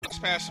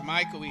Pastor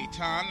Michael E.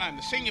 Ton. I'm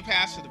the senior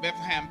pastor of the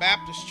Bethlehem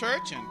Baptist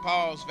Church in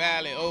Pauls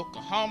Valley,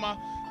 Oklahoma.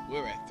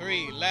 We're at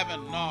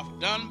 311 North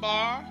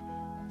Dunbar,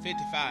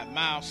 55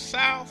 miles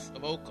south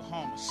of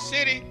Oklahoma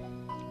City.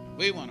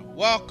 We want to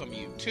welcome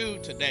you to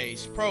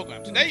today's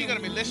program. Today you're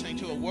going to be listening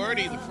to a word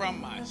either from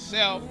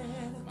myself,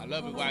 my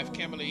lovely wife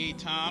Kimberly E.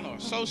 Ton, or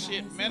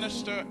associate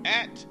minister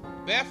at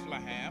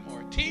Bethlehem,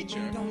 or a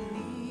teacher.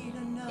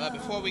 But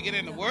before we get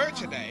into the word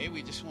today,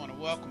 we just want to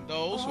welcome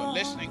those who are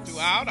listening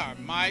throughout our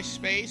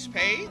MySpace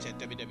page at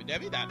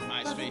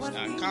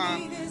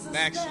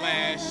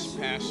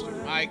www.myspace.com/Pastor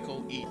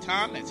Michael E.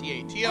 Ton. That's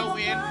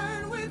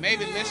E-A-T-O-N. You may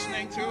be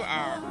listening through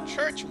our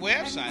church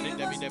website at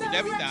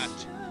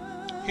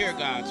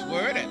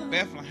www.heargodsword at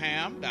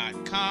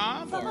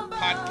Bethlehem.com, or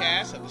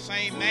podcast of the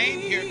same name,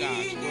 Hear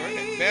God's Word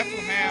at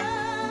Bethlehem,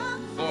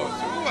 or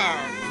through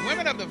our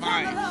Women of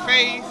Divine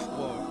Faith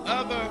or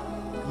other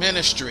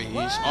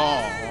ministries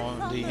all on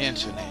the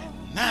internet.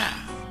 Now,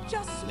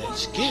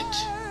 let's get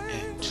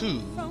into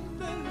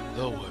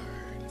the Word.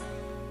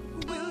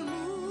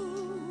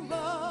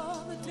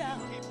 People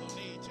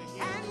need to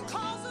hear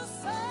from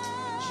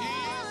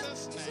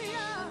Jesus'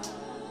 name.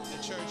 The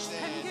church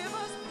said,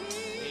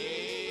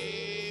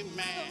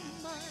 Amen.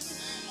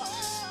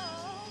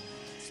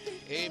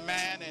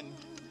 Amen, and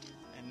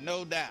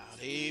no doubt,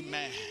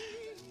 Amen.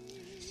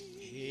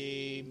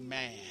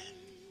 Amen.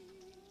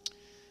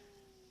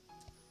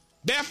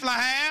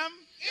 Bethlehem.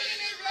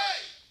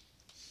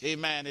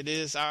 Amen. It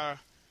is our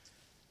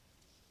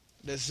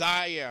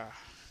desire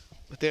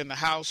within the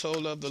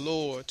household of the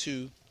Lord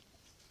to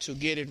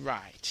get it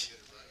right.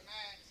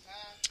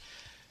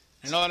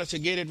 In order to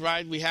get it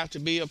right, we have to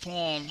be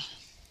upon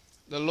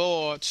the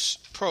Lord's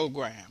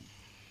program.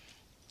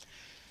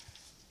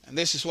 And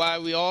this is why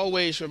we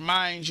always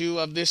remind you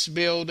of this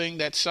building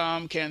that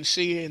some can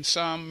see and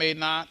some may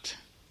not.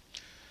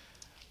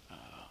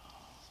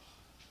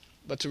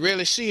 But to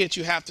really see it,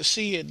 you have to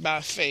see it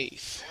by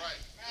faith.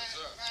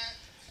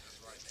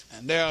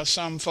 And there are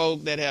some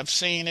folk that have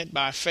seen it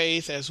by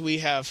faith as we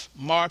have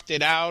marked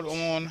it out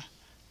on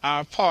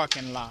our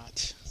parking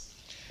lot.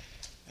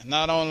 And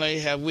not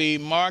only have we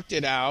marked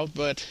it out,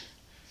 but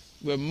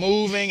we're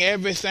moving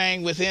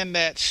everything within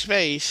that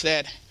space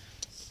that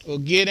will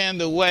get in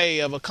the way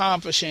of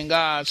accomplishing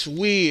God's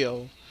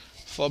will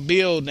for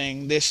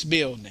building this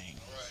building.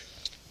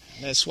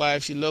 That's why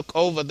if you look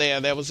over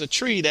there was a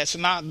tree that's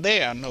not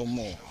there no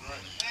more,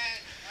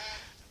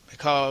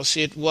 because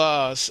it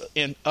was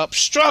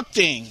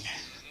obstructing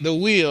the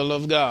will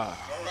of God.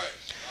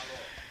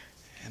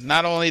 And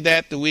not only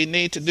that, do we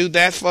need to do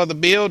that for the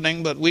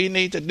building, but we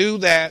need to do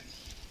that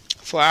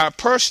for our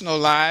personal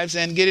lives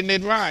and getting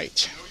it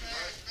right.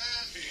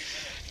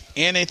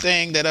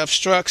 Anything that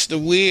obstructs the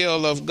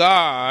will of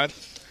God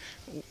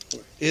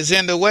is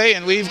in the way,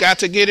 and we've got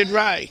to get it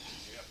right.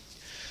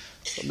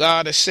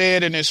 God has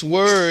said in His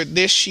Word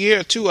this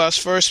year to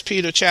us, 1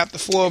 Peter chapter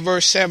 4,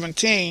 verse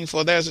 17,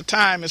 for there's a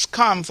time has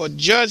come for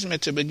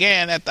judgment to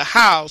begin at the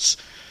house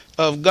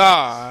of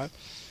God,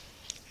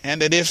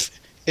 and that if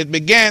it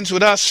begins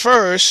with us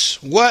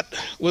first, what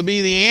will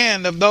be the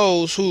end of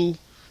those who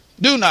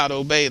do not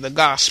obey the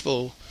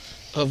gospel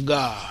of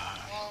God?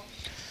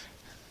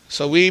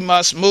 So we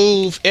must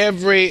move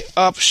every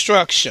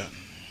obstruction.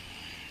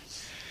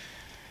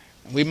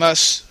 We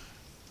must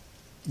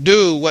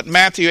do what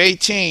Matthew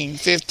 18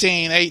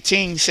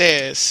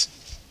 says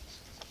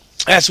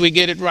as we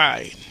get it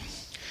right.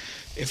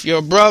 If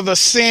your brother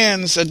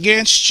sins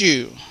against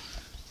you,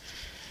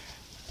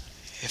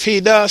 if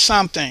he does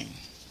something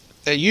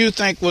that you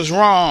think was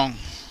wrong,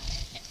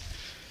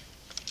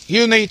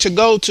 you need to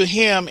go to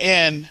him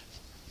in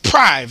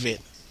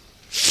private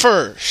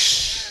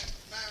first.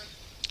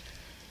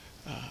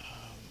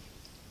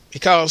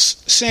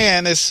 Because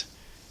sin is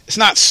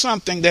not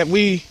something that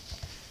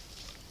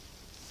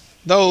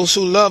those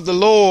who love the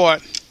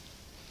Lord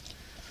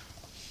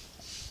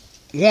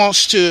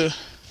wants to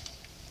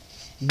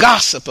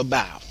gossip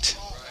about.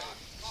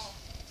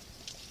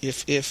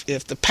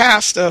 If the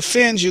pastor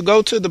offends you,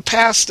 go to the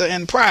pastor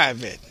in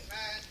private.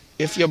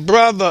 If your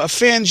brother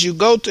offends you,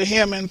 go to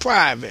him in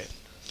private.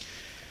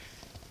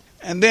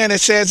 And then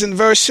it says in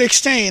verse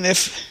 16,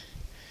 if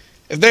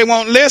they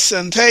won't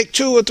listen, take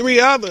 2 or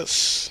 3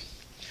 others.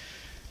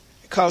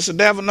 Because the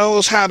devil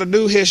knows how to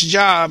do his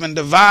job and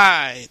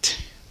divide,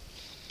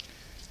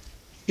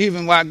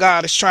 even while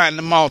God is trying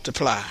to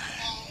multiply.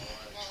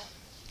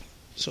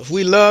 So if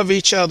we love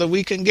each other,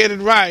 we can get it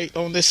right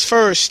on this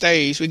first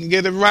stage. We can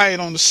get it right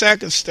on the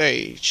second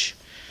stage.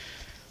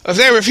 If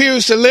they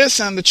refuse to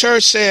listen, the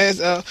church says,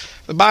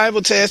 the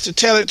Bible says to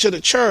tell it to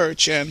the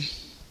church. And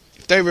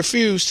if they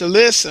refuse to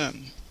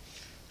listen,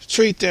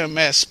 treat them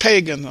as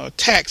pagan or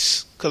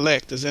tax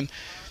collectors. And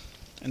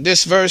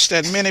this verse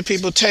that many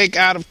people take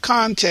out of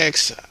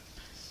context,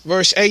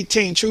 verse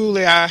 18,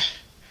 truly I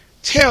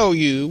tell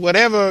you,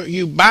 whatever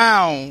you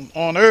bound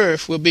on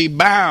earth will be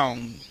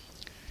bound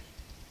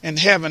in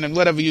heaven, and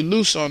whatever you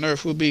loose on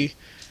earth will be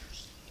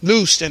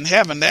loosed in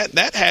heaven.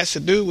 That has to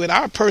do with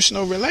our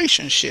personal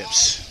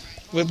relationships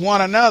with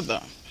one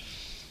another.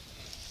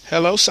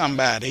 Hello,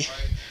 somebody.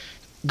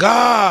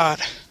 God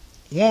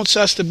wants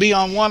us to be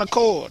on one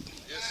accord.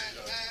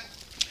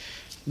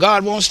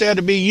 God wants there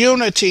to be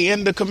unity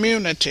in the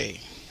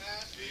community.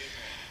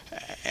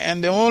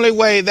 And the only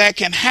way that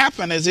can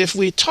happen is if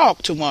we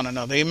talk to one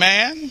another.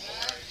 Amen?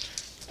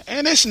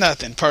 And it's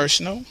nothing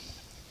personal.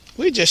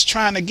 We're just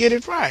trying to get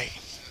it right.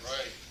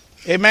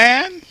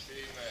 Amen?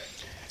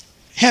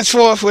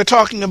 Henceforth, we're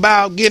talking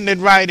about getting it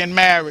right in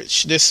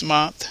marriage this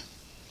month.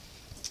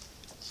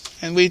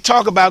 And we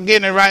talk about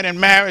getting it right in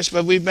marriage,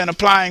 but we've been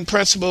applying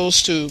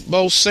principles to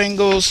both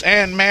singles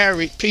and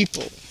married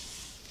people.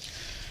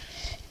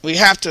 We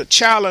have to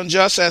challenge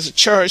us as a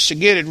church to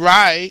get it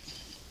right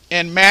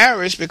in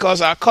marriage because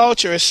our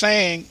culture is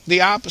saying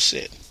the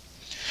opposite.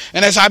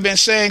 And as I've been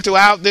saying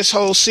throughout this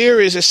whole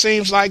series, it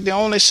seems like the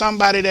only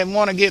somebody that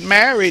want to get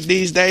married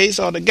these days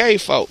are the gay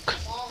folk.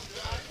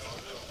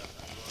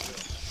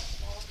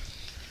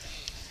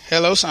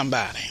 Hello,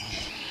 somebody.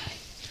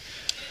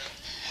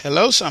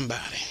 Hello,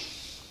 somebody.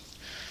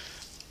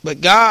 But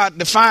God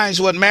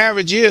defines what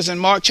marriage is in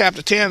Mark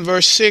chapter 10,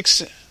 verse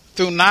 6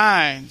 through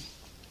 9.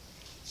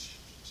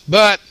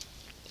 But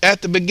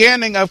at the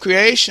beginning of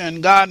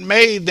creation, God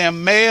made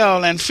them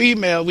male and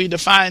female. We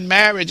define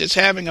marriage as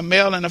having a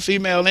male and a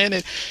female in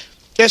it.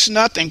 It's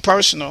nothing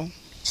personal.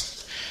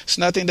 It's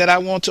nothing that I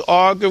want to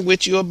argue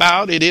with you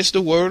about. It is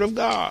the word of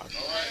God.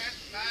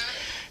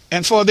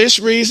 And for this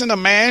reason, a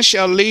man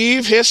shall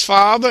leave his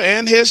father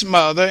and his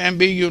mother and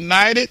be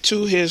united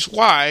to his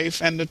wife,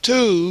 and the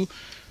two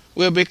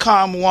will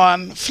become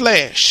one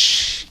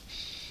flesh.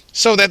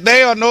 So that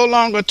they are no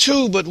longer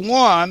two but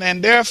one,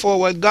 and therefore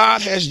what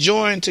God has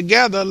joined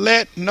together,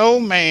 let no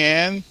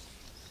man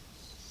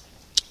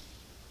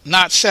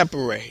not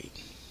separate.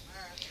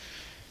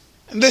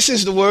 And this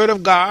is the word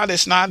of God.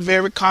 It's not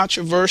very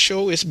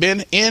controversial. It's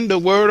been in the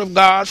word of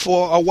God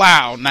for a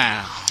while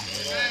now.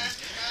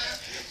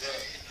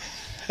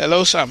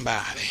 Hello,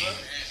 somebody.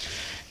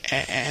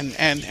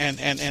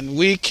 And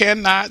we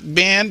cannot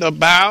bend or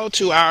bow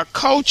to our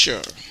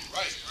culture.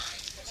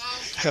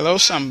 Hello,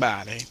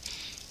 somebody.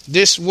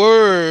 This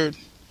word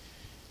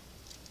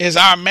is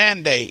our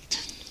mandate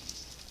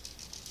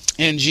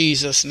in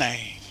Jesus'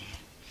 name.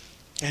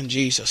 In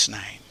Jesus'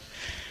 name.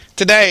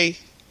 Today,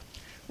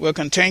 we're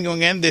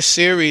continuing in this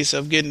series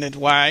of Getting It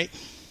Right.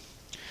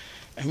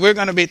 And we're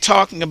going to be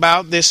talking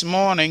about this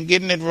morning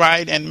getting it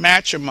right in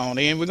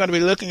matrimony. And we're going to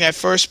be looking at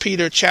 1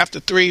 Peter chapter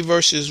 3,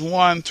 verses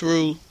 1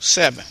 through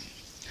 7.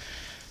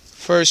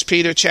 1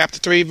 Peter chapter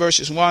 3,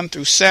 verses 1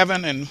 through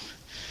 7. And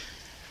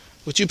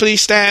would you please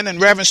stand in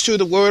reverence to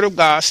the word of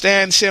God?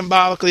 Stand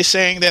symbolically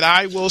saying that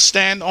I will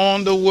stand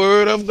on the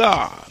word of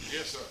God.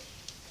 Yes, sir.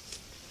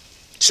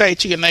 Say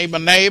to your neighbor,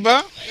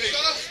 neighbor,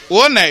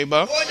 or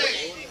neighbor,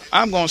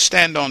 I'm going to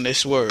stand on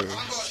this word.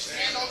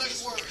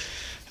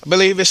 I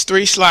believe it's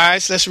 3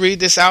 slides. Let's read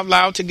this out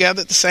loud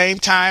together at the same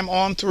time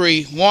on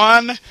 3.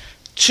 1,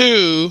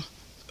 2,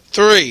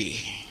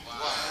 3.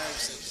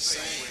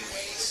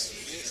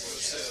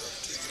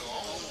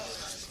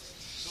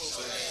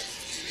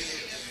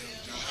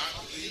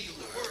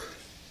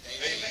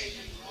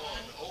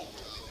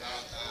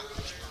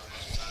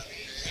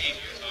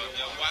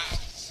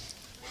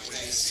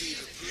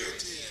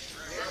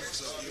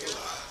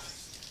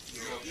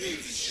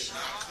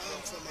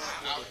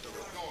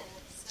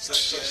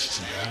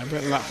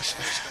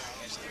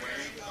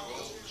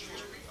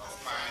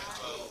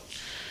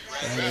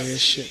 It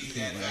should be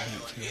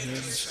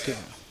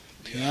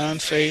the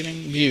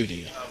unfading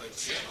beauty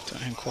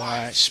and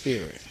quiet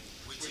spirit.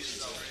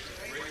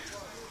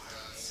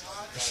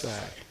 That's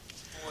right.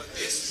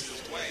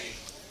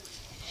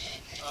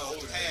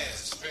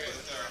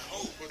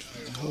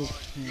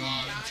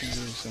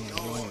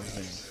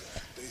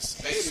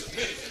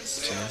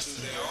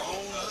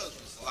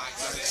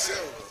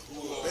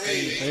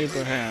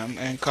 Abraham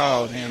and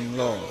called him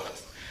Lord.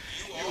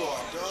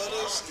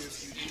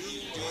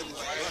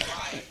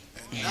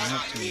 You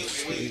have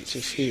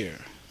to fear.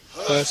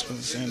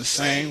 Husbands, in the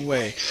same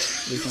way,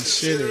 be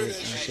considerate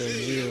as you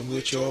live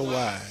with your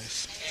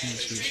wives, and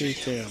to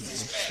treat them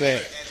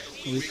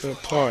with your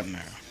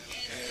partner.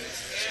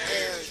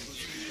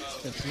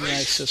 The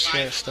nicest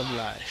rest of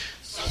life.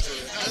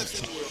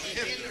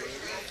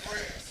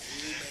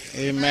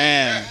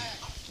 Amen.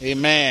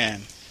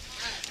 Amen.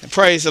 And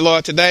praise the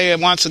Lord. Today,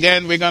 and once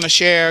again, we're going to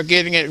share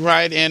getting it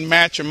right in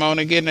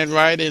matrimony, getting it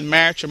right in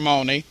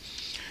matrimony.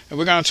 And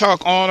we're going to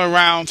talk all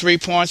around 3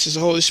 points as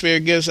the Holy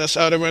Spirit gives us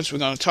utterance. We're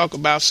going to talk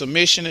about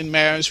submission in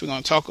marriage. We're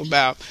going to talk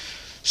about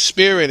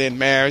spirit in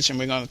marriage. And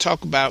we're going to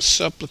talk about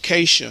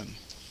supplication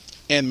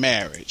in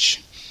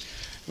marriage.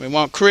 We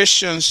want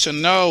Christians to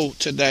know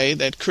today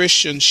that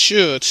Christians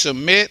should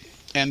submit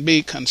and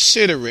be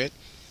considerate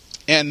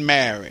in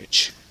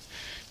marriage.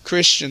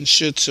 Christians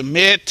should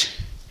submit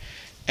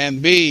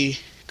and be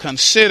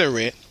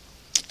considerate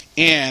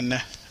in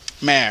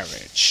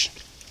marriage.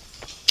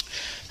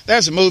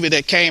 There's a movie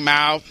that came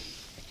out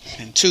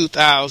in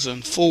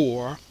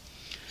 2004,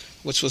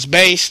 which was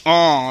based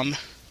on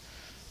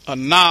a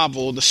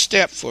novel, The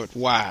Stepford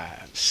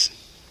Wives.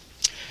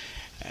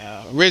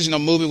 Original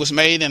movie was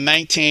made in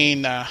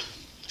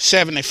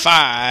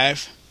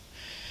 1975.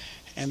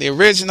 And the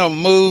original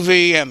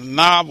movie and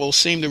novel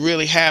seem to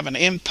really have an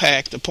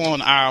impact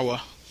upon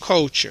our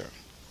culture.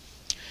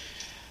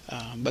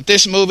 But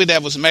this movie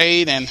that was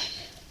made in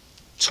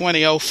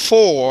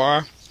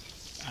 2004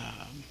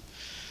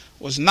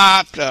 was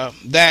not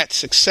that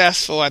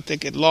successful. I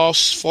think it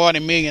lost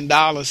 $40 million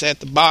at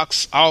the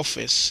box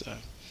office.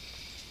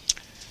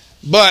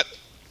 But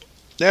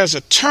there's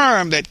a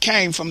term that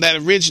came from that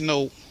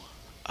original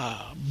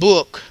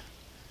book.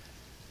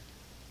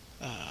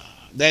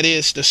 That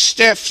is the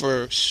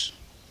Stepford's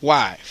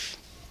wife.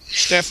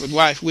 Stepford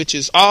wife, which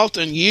is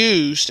often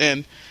used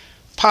in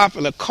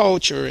popular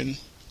culture and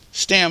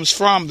stems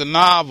from the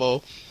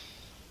novel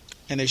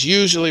and is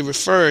usually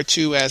referred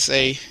to as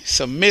a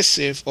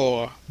submissive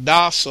or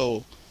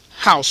docile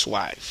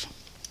housewife.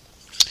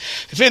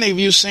 If any of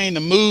you seen the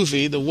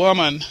movie, the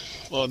woman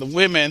or the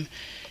women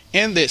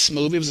in this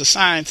movie, it was a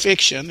science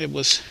fiction. It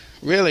was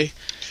really,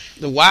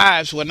 the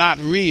wives were not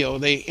real.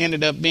 They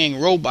ended up being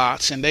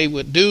robots, and they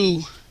would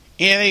do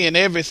any and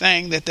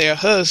everything that their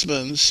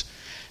husbands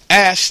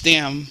asked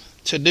them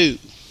to do.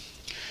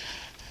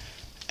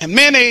 And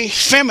many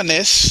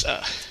feminists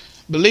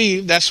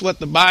believe that's what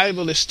the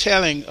Bible is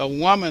telling a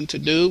woman to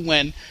do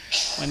when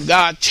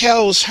God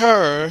tells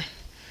her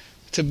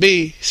to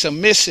be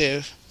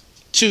submissive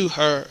to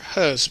her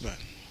husband.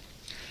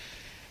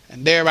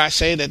 And dare I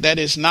say that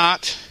is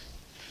not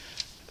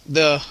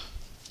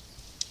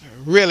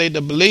really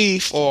the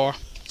belief or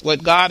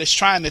what God is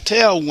trying to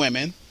tell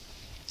women.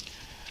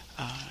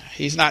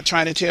 He's not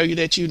trying to tell you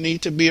that you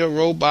need to be a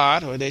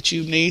robot or that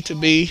you need to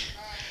be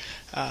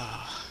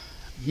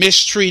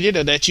mistreated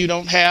or that you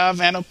don't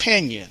have an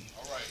opinion.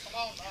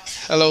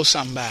 Hello,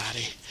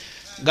 somebody.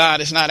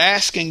 God is not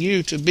asking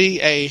you to be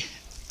a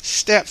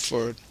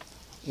Stepford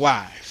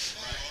wife.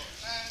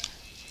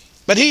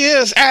 But he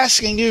is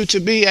asking you to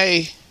be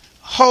a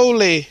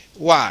holy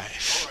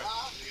wife.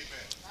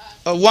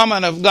 A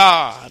woman of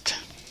God.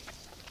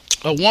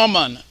 A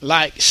woman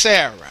like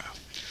Sarah,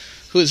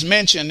 who is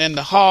mentioned in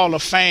the Hall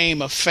of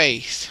Fame of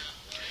Faith.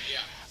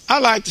 I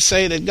like to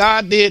say that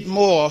God did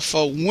more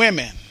for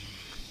women.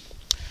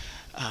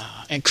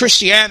 And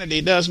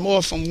Christianity does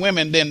more for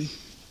women than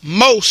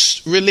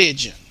most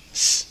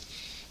religions.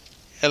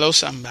 Hello,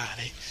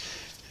 somebody.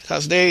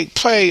 Because they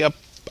play a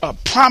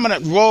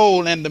prominent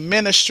role in the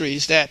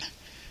ministries that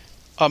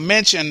are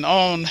mentioned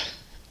on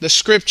the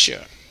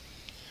scripture.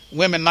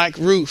 Women like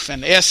Ruth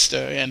and Esther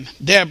and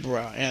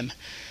Deborah. And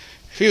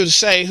if you were to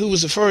say who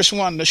was the first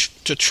one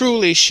to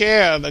truly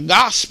share the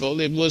gospel,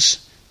 it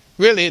was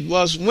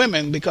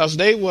women, because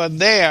they were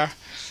there.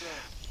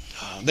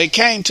 They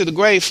came to the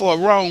grave for a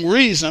wrong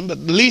reason, but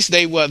at least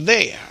they were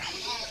there.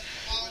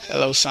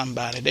 Hello,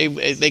 somebody.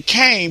 They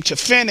came to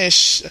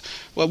finish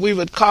what we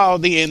would call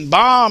the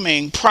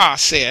embalming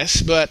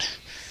process, but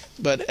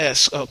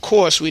as of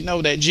course we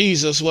know that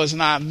Jesus was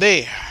not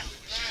there.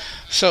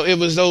 So it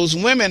was those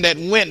women that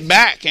went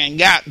back and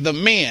got the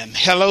men.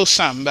 Hello,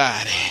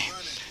 somebody.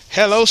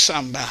 Hello,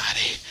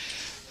 somebody.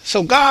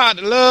 So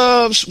God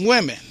loves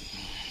women,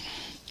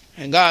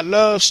 and God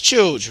loves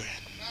children.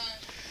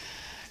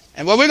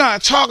 And what we're going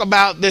to talk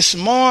about this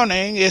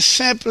morning is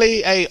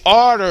simply a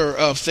order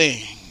of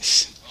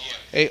things.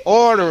 A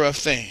order of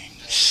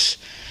things.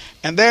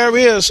 And there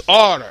is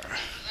order.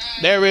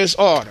 There is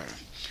order.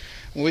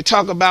 When we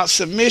talk about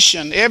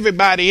submission,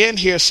 everybody in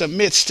here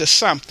submits to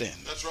something.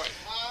 That's right.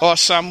 Or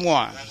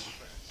someone.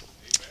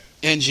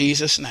 In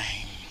Jesus'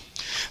 name.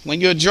 When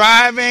you're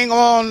driving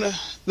on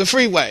the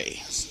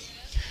freeway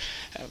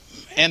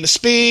and the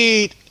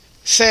speed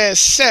says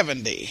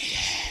 70,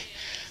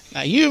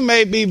 now you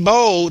may be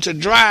bold to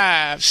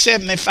drive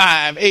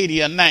 75,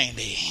 80, or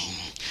 90.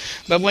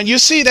 But when you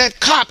see that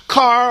cop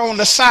car on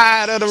the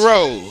side of the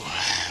road,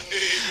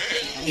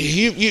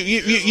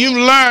 you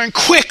learn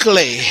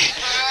quickly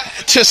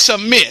to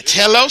submit.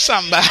 Hello,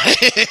 somebody.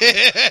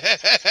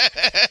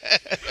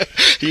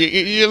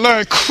 you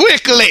learn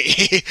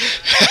quickly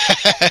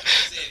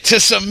to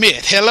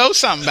submit. Hello,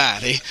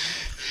 somebody.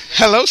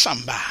 Hello,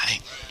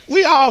 somebody.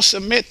 We all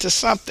submit to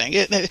something,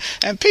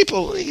 and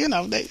people,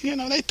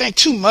 they think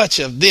too much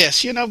of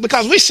this,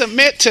 because we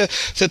submit to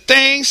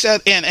things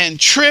and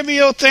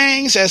trivial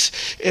things. As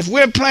if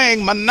we're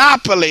playing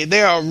Monopoly,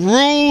 there are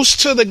rules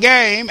to the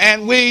game,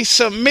 and we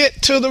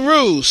submit to the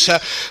rules.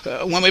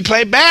 When we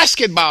play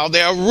basketball,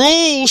 there are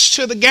rules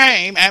to the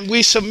game, and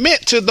we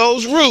submit to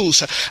those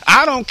rules.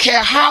 I don't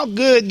care how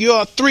good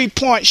your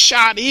three-point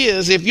shot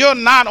is. If you're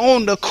not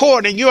on the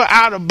court and you're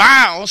out of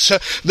bounds,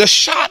 the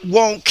shot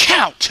won't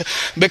count,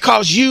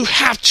 because you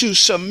have to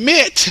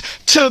submit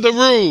to the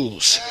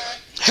rules.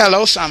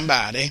 Hello,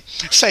 somebody.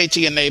 Say to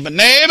your neighbor,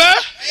 neighbor,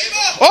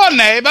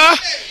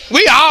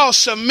 we all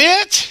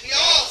submit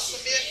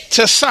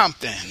to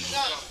something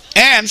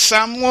and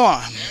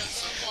someone.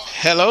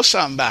 Hello,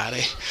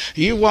 somebody.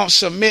 You won't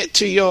submit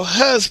to your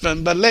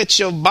husband, but let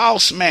your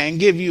boss man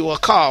give you a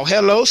call.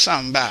 Hello,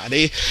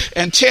 somebody.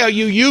 And tell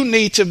you you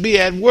need to be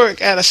at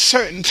work at a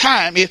certain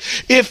time.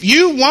 If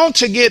you want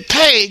to get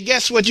paid,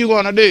 guess what you're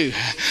going to do?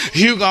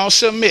 You're going to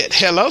submit.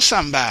 Hello,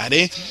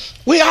 somebody.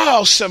 We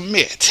all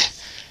submit.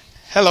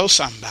 Hello,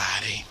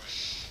 somebody.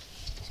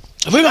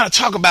 We're going to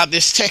talk about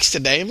this text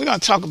today, and we're going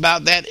to talk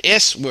about that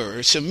S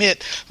word,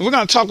 submit. We're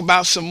going to talk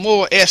about some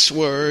more S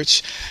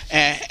words,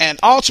 and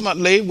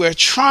ultimately we're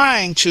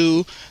trying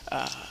to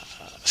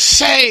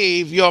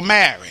save your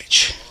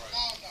marriage.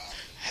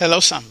 Hello,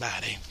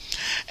 somebody.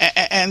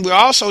 And we're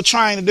also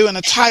trying to do in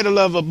the title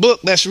of a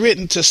book that's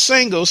written to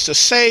singles to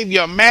save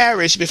your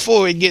marriage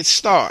before it gets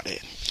started.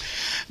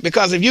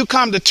 Because if you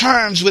come to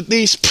terms with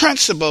these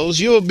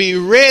principles, you'll be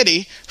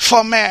ready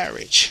for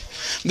marriage.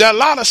 There are a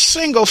lot of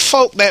single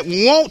folk that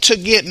want to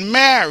get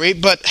married,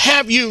 but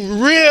have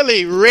you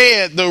really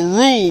read the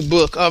rule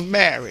book of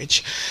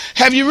marriage?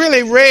 Have you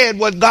really read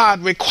what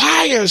God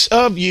requires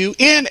of you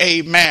in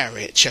a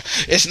marriage?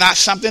 It's not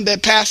something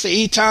that Pastor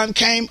Eaton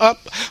came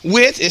up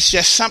with. It's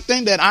just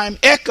something that I'm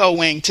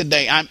echoing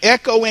today. I'm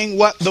echoing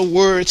what the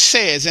word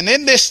says. And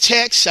in this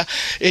text,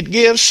 it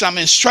gives some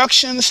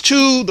instructions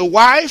to the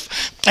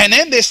wife. And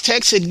in this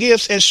text, it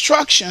gives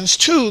instructions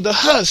to the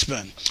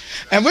husband.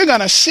 And we're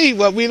going to see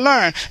what we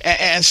learn.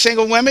 And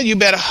single women, you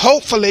better,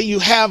 hopefully, you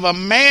have a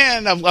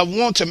man of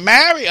want to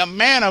marry a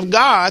man of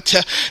God.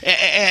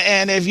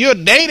 And if you're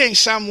dating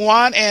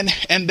someone and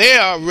they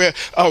are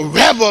a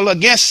rebel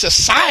against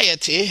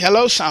society,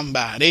 hello,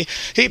 somebody,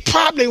 he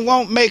probably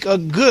won't make a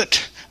good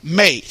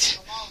mate.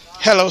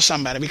 Hello,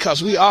 somebody,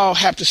 because we all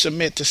have to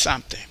submit to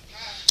something.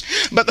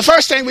 But the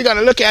first thing we're going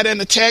to look at in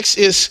the text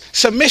is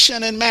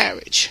submission in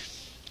marriage.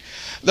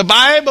 The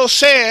Bible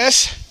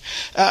says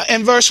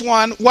in verse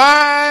 1,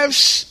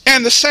 wives,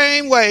 in the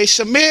same way,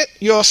 submit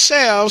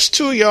yourselves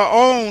to your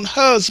own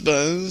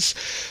husbands,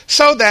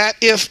 so that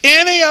if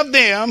any of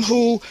them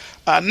who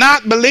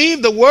not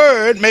believe the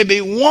word may be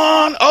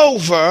won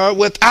over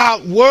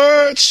without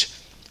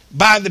words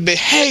by the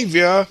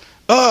behavior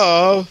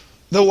of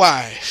the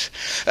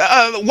wife.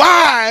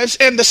 Wives,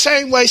 in the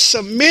same way,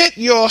 submit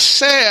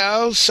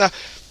yourselves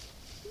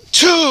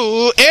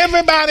to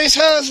everybody's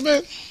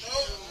husband.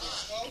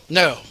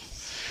 No.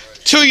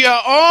 To your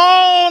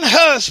own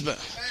husband.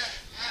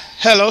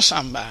 Hello,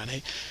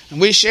 somebody. And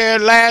we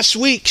shared last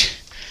week,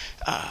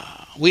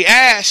 we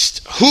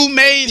asked who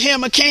made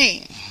him a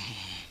king.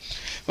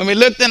 When we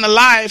looked in the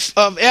life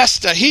of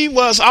Esther, he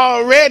was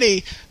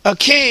already a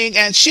king,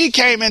 and she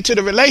came into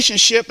the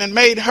relationship and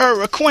made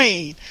her a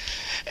queen.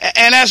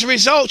 And as a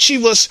result, she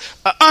was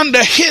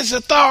under his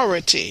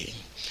authority.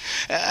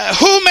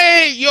 Who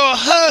made your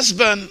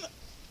husband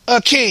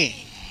a king?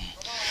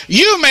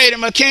 You made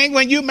him a king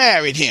when you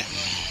married him.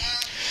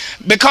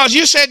 Because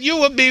you said you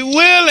would be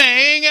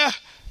willing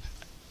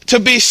to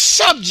be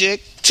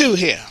subject to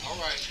him.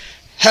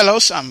 Hello,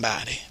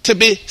 somebody. To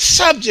be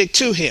subject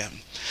to him.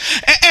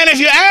 And if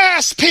you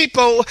ask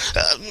people,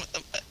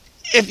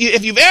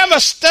 if you've ever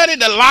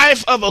studied the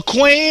life of a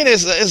queen,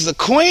 is the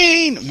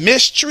queen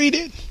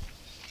mistreated?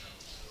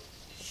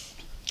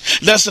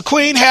 Does the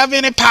queen have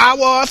any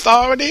power or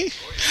authority?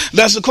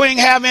 Does the queen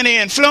have any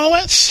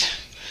influence?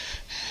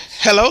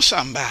 Hello,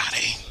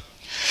 somebody.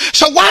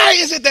 So why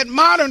is it that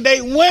modern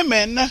day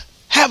women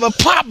have a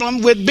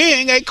problem with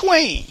being a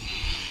queen?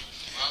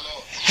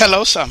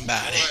 Hello,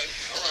 somebody.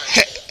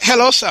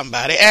 Hello,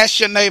 somebody.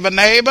 Ask your neighbor,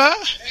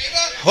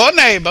 or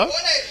neighbor,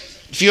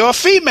 if you're a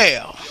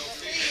female,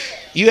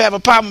 you have a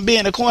problem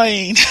being a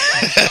queen.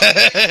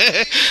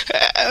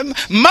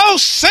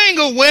 Most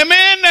single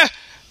women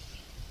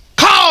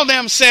call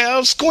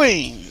themselves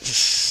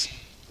queens.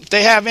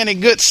 They have any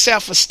good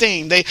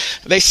self-esteem.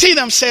 They see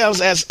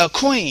themselves as a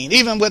queen,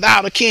 even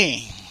without a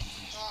king.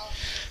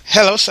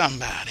 Hello,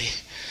 somebody.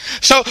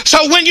 So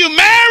when you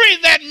married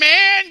that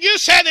man, you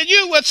said that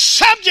you would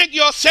subject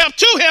yourself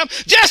to him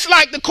just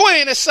like the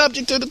queen is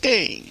subject to the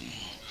king.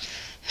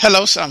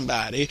 Hello,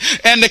 somebody.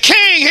 And the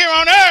king here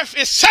on earth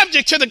is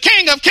subject to the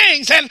King of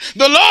Kings and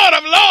the Lord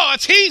of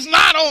Lords. He's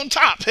not on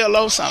top.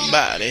 Hello,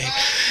 somebody.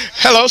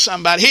 Hello,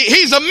 somebody.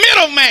 He's a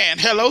middleman.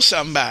 Hello,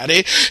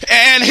 somebody.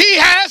 And he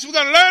has, we're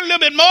going to learn a little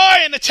bit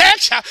more in the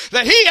text,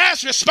 that he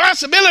has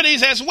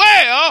responsibilities as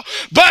well.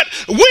 But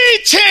we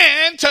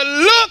tend to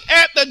look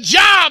at the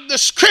job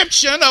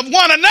description of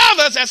one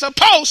another's as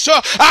opposed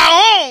to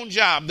our own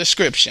job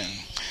description.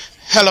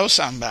 Hello,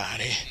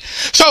 somebody.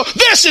 So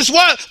this is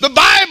what the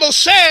Bible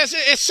says.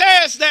 It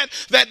says that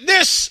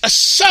this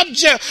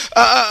subject,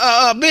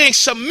 being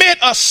submit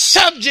a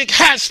subject,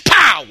 has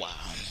power.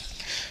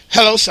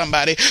 Hello,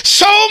 somebody.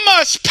 So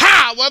much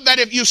power that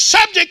if you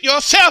subject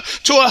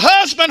yourself to a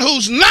husband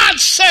who's not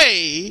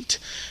saved,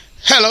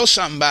 hello,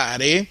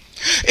 somebody.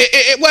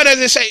 What does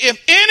it say?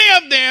 If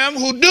any of them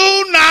who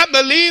do not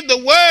believe the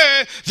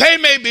word, they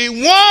may be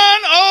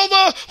won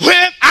over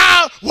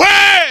without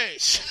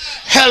words.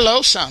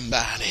 Hello,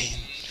 somebody.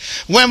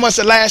 When was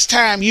the last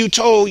time you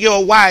told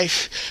your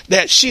wife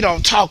that she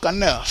don't talk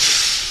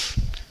enough?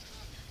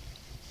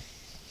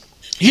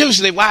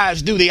 Usually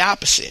wives do the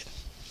opposite.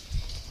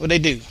 What they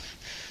do?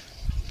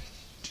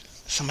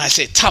 Somebody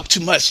said, talk too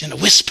much in a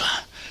whisper.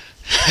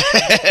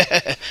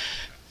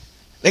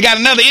 They got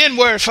another N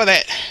word for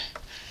that.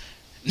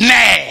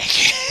 Nag.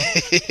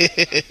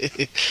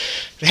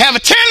 They have a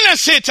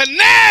tendency to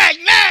nag.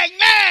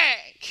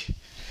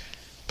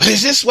 But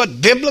is this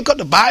what biblical,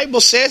 the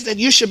Bible says that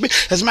you should be?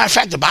 As a matter of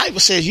fact, the Bible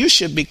says you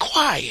should be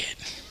quiet.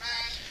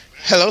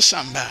 Hello,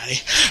 somebody.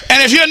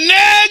 And if you're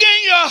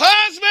nagging your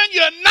husband,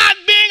 you're not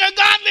being a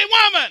godly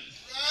woman.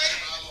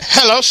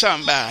 Hello,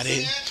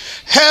 somebody.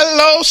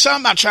 Hello,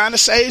 somebody. I'm trying to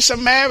save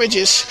some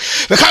marriages.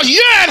 Because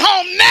you're at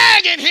home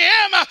nagging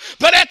him,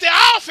 but at the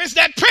office,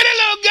 that pretty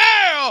little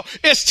girl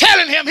is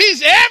telling him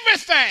he's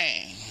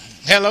everything.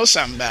 Hello,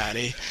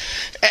 somebody.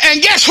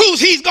 And guess who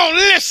he's going to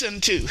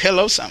listen to?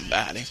 Hello,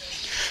 somebody.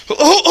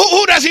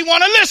 Who does he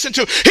want to listen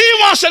to? He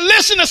wants to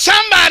listen to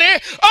somebody,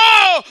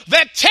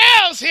 that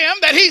tells him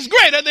that he's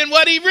greater than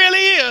what he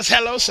really is.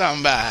 Hello,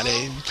 somebody.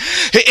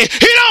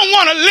 He don't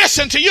want to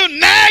listen to you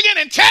nagging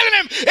and telling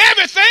him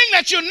everything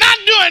that you're not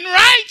doing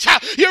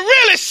right. You're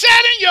really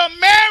setting your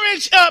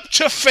marriage up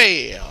to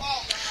fail.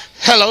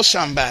 Hello,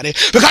 somebody.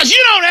 Because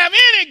you don't have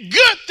any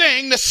good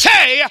thing to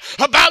say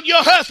about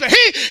your husband.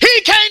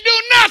 He can't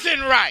do nothing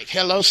right.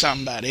 Hello,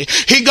 somebody.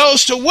 He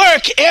goes to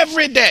work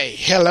every day.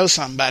 Hello,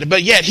 somebody.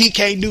 But yet he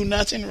can't do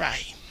nothing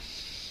right.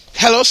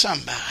 Hello,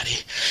 somebody.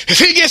 If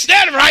he gets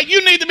that right,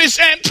 you need to be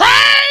saying,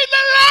 praise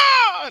the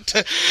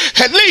Lord.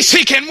 At least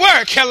he can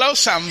work. Hello,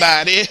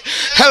 somebody.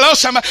 Hello,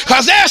 somebody.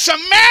 Because there's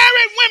some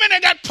married women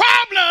that got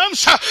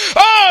problems.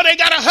 They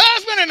got a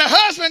husband and the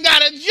husband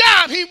got a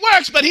job. He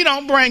works, but he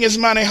don't bring his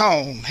money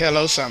home.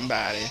 Hello,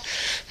 somebody.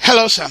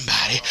 Hello,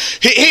 somebody.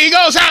 He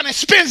goes out and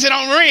spends it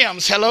on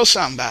rims. Hello,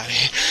 somebody.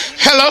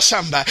 Hello,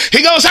 somebody.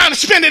 He goes out and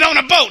spends it on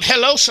a boat.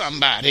 Hello,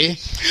 somebody.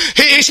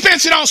 He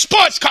spends it on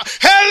sports cars.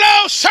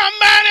 Hello,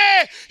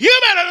 somebody. You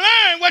better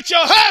learn what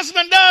your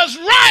husband does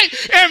right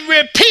and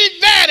repeat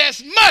that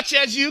as much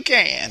as you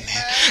can.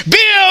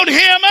 Build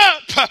him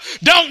up.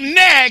 Don't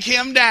nag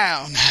him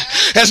down.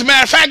 As a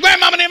matter of fact,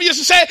 Grandmama and them used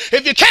to say,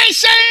 if you can't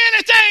say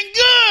anything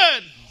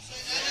good,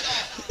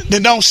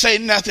 then don't say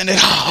nothing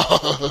at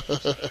all.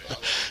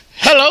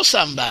 Hello,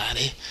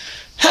 somebody.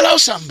 Hello,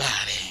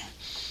 somebody.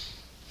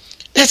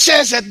 It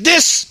says that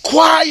this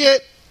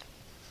quiet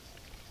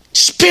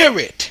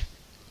spirit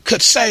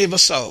could save a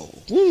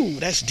soul. Ooh,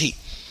 that's deep.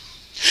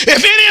 If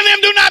any of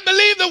them do not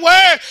believe the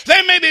word,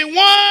 they may be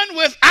one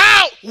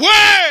without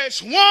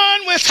words.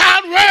 One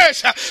without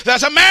words.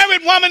 There's a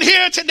married woman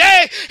here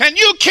today, and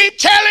you keep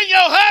telling your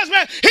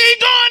husband, he's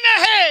going to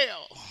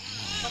hell.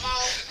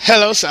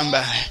 Hello,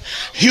 somebody.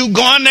 You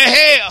going to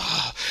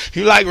hell.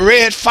 You like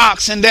Red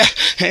Fox and that.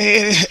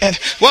 And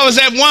what was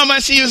that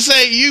woman? She used to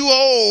say, you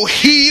old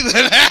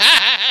heathen.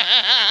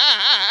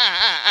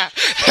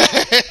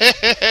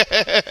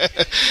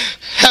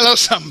 Hello,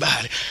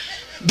 somebody.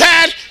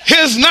 That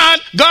is not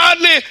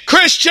godly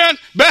Christian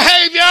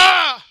behavior.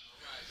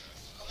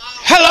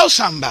 Hello,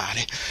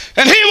 somebody.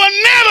 And he will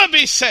never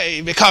be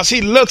saved because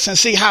he looks and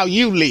see how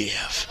you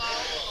live.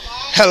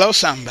 Hello,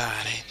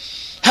 somebody.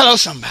 Hello,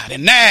 somebody.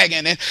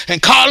 Nagging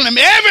and calling him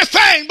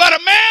everything but a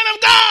man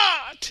of God.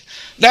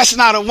 That's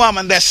not a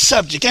woman that's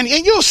subject. And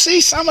you'll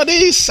see some of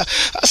these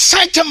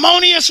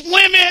sanctimonious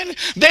women.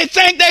 They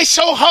think they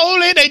so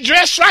holy. They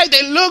dress right.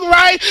 They look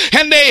right.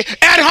 And they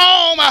at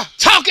home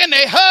talking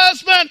their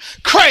husband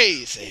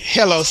crazy.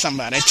 Hello,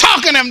 somebody.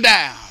 Talking him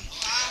down.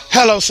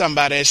 Hello,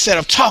 somebody. Instead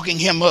of talking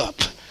him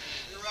up.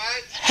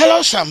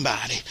 Hello,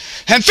 somebody.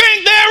 And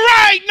think they're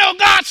right. No,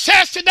 God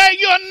says today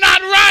you're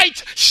not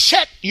right.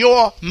 Shut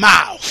your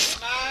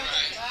mouth.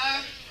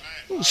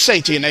 Say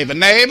to your neighbor,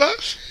 neighbor.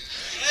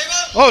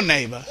 Oh,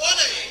 neighbor,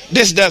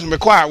 this doesn't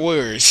require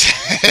words.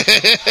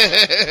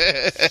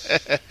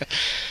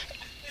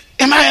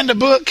 Am I in the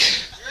book?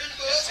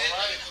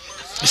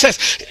 It says,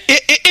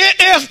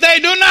 if they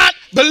do not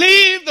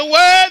believe the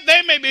word,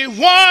 they may be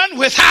won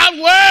without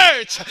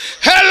words.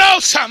 Hello,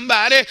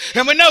 somebody.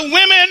 And we know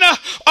women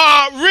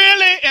are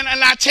really, and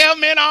I tell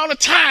men all the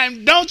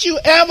time, don't you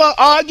ever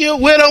argue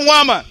with a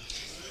woman.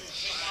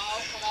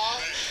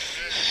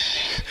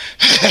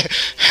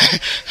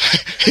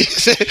 He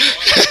said,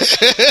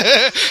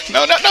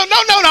 no,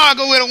 don't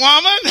argue with a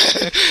woman,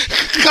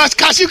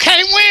 because you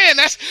can't win.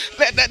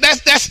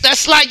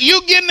 That's like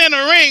you getting in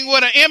a ring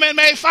with an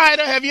MMA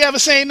fighter. Have you ever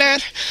seen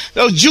that?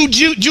 Those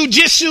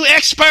jiu-jitsu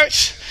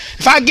experts.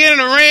 If I get in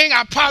a ring,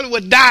 I probably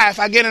would die if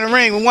I get in a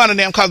ring with one of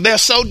them because they're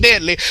so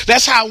deadly.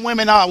 That's how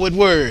women are with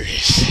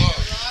words.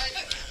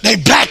 They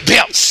black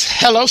belts.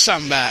 Hello,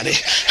 somebody.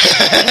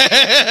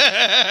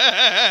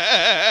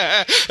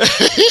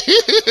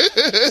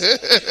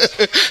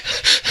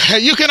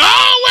 You can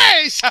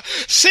always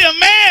see a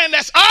man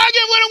that's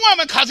arguing with a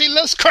woman because he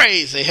looks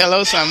crazy.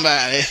 Hello,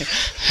 somebody.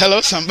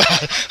 Hello,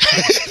 somebody.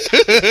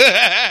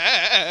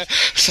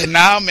 Say,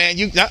 no, man,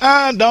 you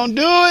don't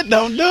do it.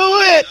 Don't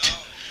do it.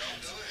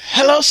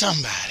 Hello,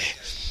 somebody.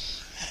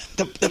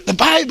 The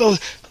Bible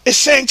is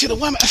saying to the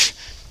woman,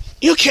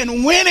 you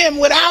can win him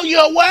without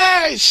your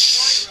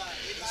words.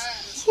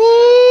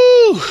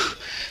 Woo.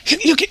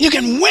 You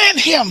can win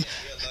him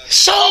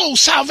soul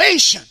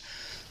salvation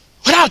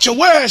without your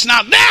words.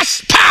 Now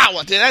that's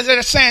power. That's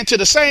they're saying to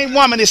the same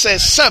woman that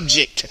says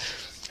subject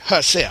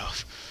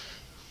herself.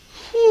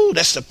 Whew,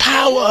 that's the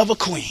power of a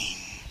queen.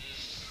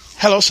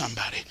 Hello,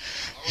 somebody.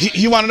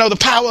 You want to know the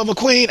power of a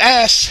queen?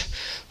 Ask,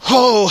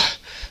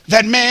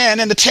 that man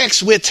in the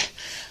text with,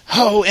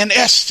 in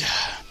Esther.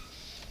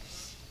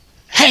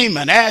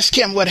 Haman, ask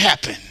him what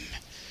happened.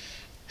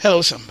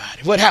 Hello,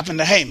 somebody. What happened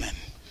to Haman?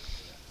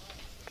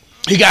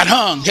 He got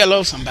hung.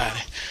 Hello, somebody.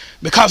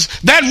 Because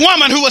that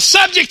woman who was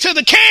subject to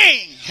the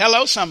king,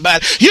 hello,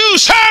 somebody,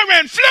 used her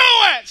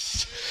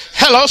influence.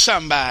 Hello,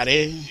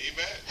 somebody.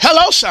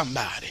 Hello,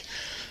 somebody.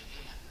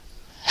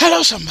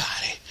 Hello, somebody.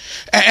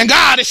 And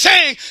God is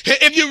saying,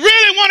 if you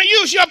really want to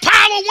use your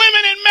power,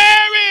 women, in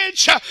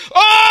marriage,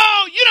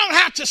 you don't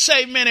have to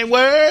say many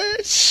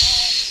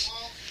words.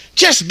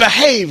 Just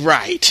behave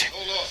right.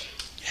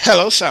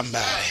 Hello,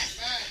 somebody.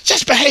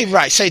 Just behave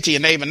right. Say to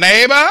your neighbor,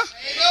 neighbor.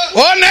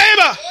 Or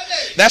neighbor.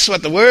 That's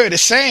what the word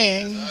is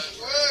saying.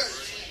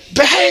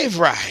 Behave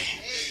right.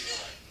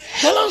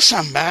 Hello,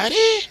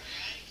 somebody.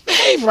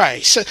 Behave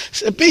right. So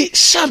be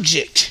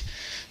subject.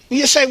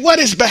 You say, what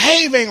is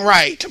behaving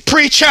right?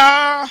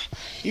 Preacher,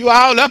 you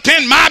all up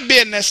in my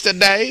business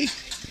today.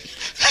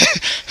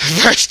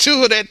 Verse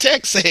 2 of that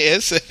text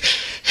says,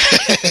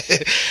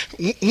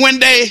 when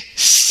they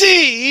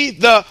see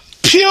the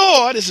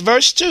pure, this is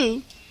verse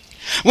 2,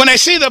 when they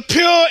see the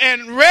pure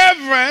and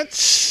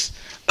reverence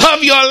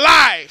of your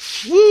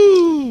life,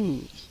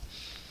 woo,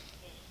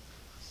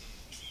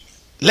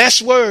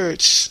 less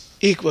words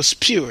equals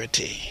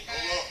purity.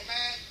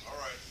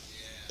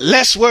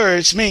 Less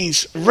words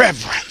means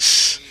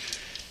reverence.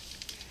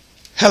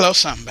 Hello,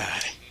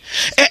 somebody.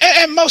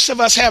 And most of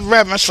us have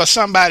reverence for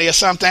somebody or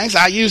some things.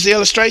 I use the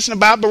illustration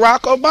about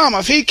Barack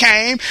Obama. If he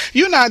came,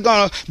 you're not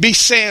going to be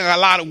saying a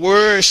lot of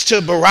words to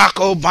Barack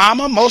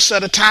Obama most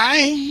of the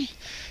time.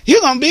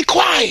 You're going to be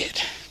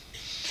quiet.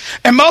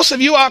 And most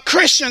of you are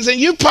Christians, and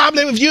you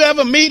probably, if you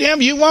ever meet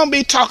him, you won't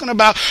be talking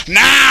about,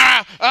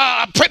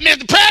 Mr.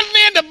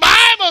 President, the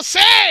Bible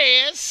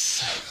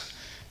says.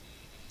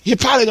 You're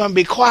probably going to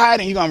be quiet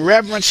and you're going to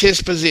reverence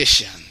his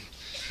position.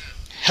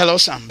 Hello,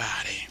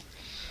 somebody.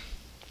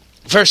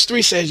 Verse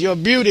 3 says, your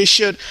beauty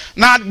should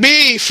not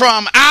be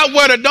from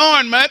outward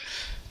adornment,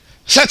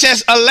 such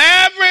as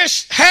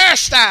elaborate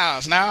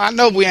hairstyles. Now, I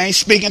know we ain't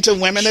speaking to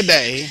women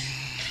today.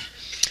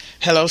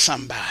 Hello,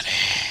 somebody.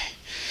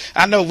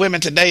 I know women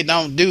today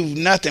don't do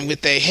nothing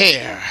with their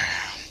hair.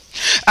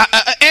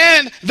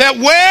 And they're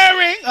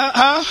wearing,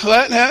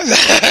 what?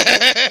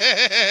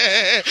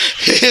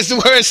 Is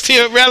the word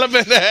still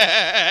relevant?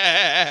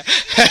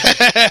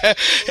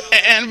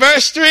 And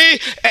verse 3,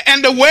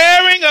 and the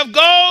wearing of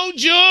gold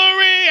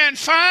jewelry and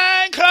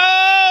fine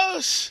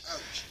clothes.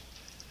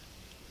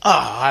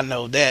 Oh, I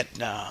know that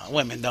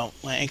women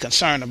ain't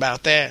concerned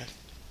about that.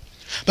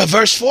 But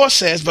verse 4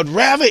 says, but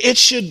rather it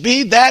should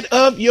be that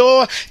of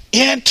your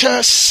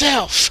inner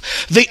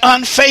self, the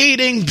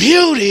unfading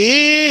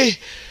beauty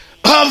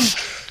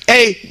of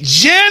a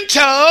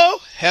gentle,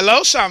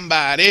 hello,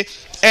 somebody,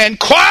 and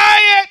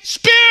quiet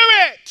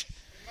spirit.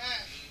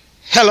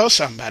 Hello,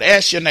 somebody.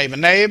 Ask your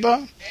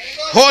neighbor,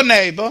 or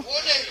neighbor,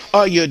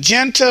 are you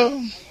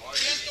gentle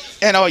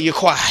and are you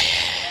quiet?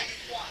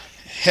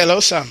 Hello,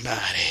 somebody.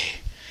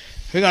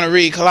 We're going to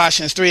read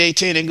Colossians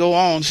 3:18 and go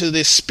on to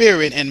this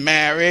spirit in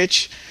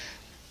marriage.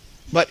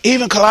 But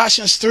even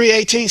Colossians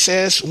 3:18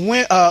 says,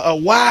 when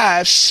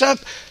wives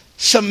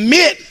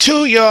submit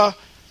to your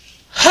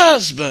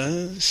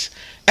husbands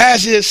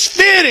as is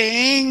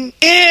fitting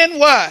in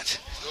what?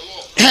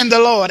 In the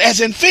Lord. As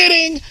in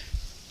fitting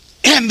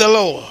in the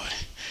Lord.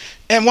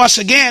 And once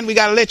again, we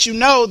got to let you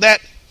know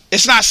that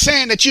it's not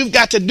saying that you've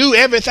got to do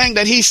everything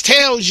that he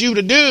tells you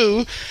to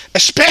do,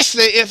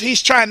 especially if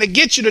he's trying to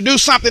get you to do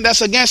something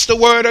that's against the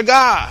word of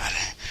God.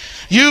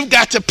 You've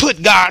got to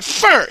put God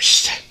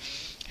first.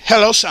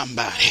 Hello,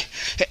 somebody.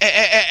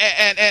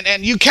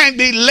 And you can't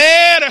be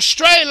led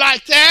astray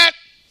like that.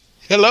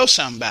 Hello,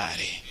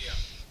 somebody.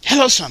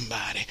 Hello,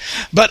 somebody.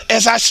 But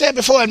as I said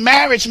before, in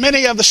marriage,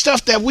 many of the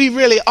stuff that we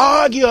really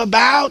argue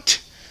about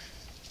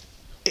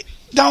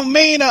don't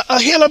mean a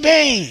hill of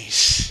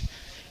beans.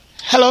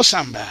 Hello,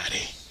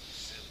 somebody.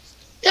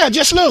 Yeah,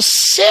 just little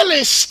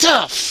silly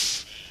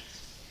stuff.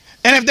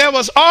 And if there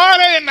was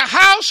order in the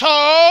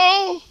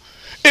household,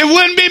 it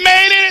wouldn't be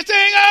made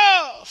anything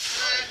of.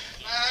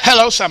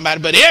 Hello,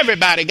 somebody. But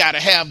everybody got to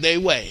have their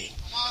way.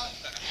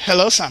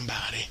 Hello,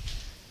 somebody.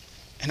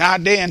 In our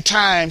day and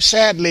time,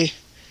 sadly,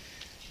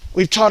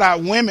 we've taught our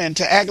women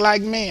to act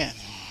like men.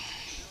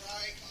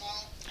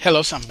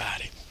 Hello,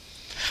 somebody.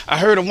 I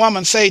heard a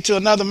woman say to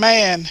another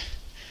man,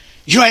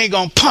 you ain't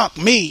gonna punk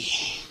me.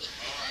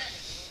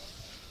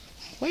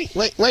 Wait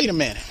a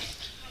minute.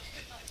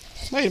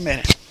 Wait a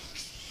minute.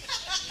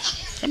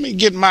 Let me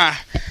get my...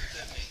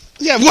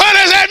 Yeah, what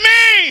does that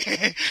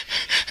mean?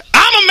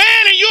 I'm a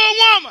man and you're a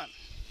woman.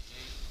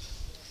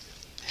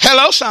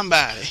 Hello,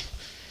 somebody.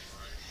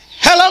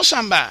 Hello,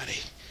 somebody.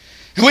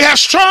 And we have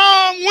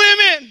strong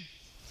women.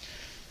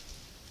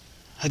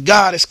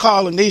 God is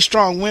calling these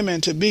strong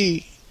women to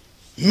be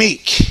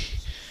meek.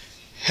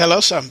 Hello,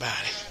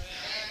 somebody.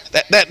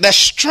 That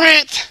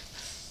strength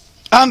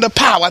under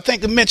power. I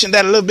think I mentioned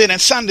that a little bit in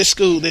Sunday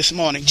school this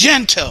morning.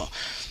 Gentle.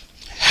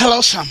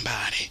 Hello,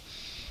 somebody.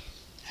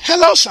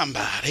 Hello,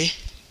 somebody.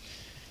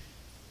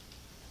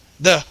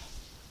 The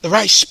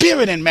right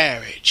spirit in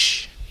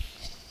marriage.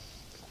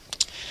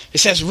 It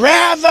says,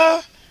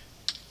 rather,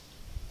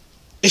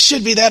 it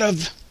should be that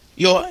of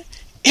your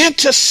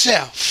inner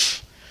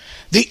self,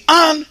 the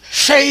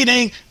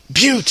unfading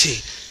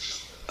beauty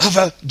of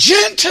a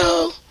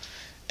gentle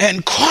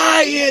and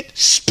quiet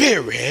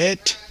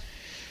spirit,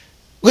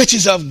 which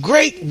is of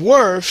great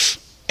worth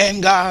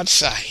in God's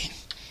sight.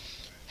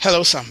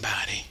 Hello,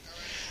 somebody.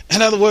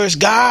 In other words,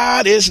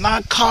 God is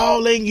not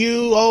calling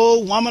you, oh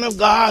woman of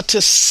God,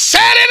 to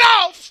set it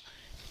off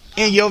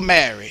in your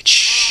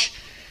marriage.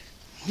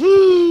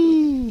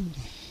 Woo.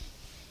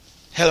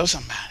 Hello,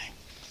 somebody.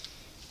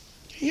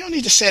 You don't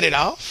need to set it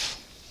off.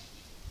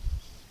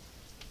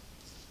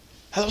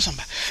 Hello,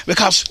 somebody.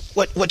 Because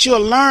what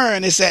you'll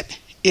learn is that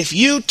if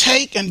you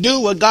take and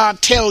do what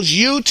God tells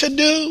you to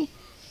do,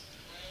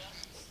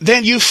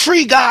 then you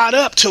free God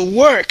up to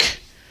work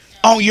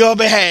on your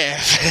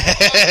behalf.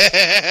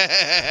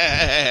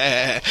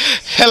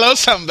 Hello,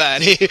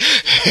 somebody.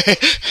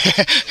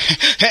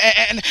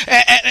 and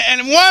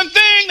one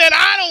thing that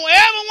I don't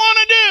ever want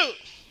to do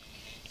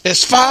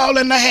is fall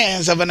in the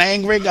hands of an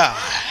angry God.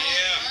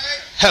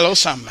 Hello,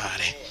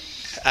 somebody.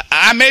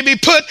 I may be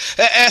put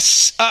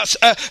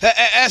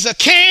as a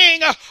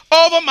king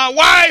over my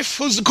wife,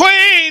 who's the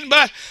queen,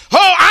 but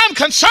I'm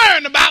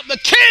concerned about the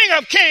King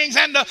of Kings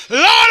and the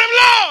Lord of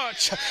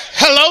Lords.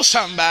 Hello,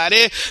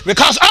 somebody.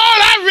 Because all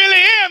I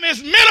really am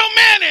is middle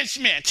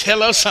management.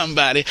 Hello,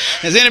 somebody.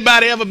 Has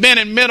anybody ever been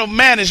in middle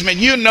management?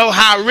 You know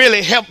how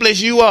really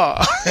helpless you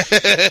are.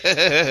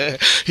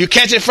 You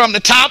catch it from the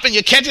top and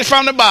you catch it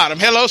from the bottom.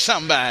 Hello,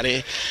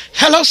 somebody.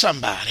 Hello,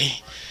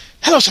 somebody.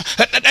 Hello, sir.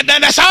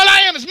 That's all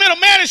I am is middle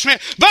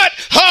management. But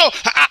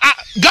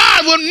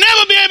God will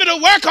never be able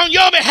to work on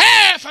your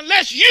behalf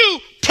unless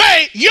you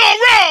play your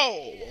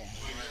role.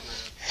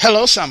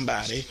 Hello,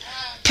 somebody.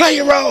 Play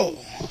your role.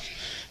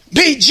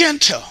 Be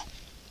gentle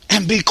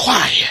and be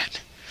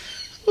quiet.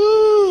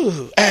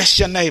 Ooh, ask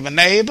your neighbor,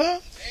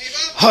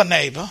 her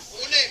neighbor,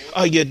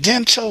 are you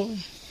gentle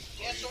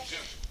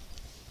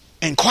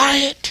and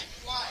quiet?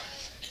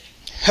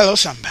 Hello,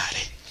 somebody.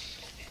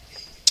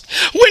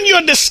 When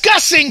you're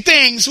discussing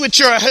things with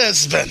your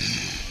husband,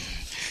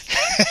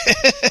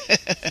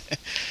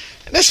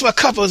 that's where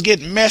couples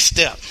get messed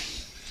up.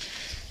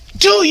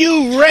 Do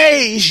you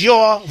raise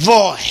your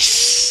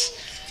voice?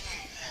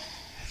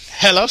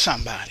 Hello,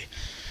 somebody.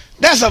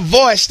 There's a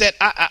voice that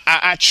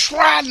I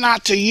try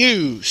not to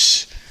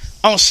use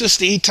on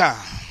Sister Eton.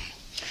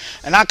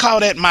 And I call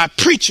that my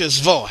preacher's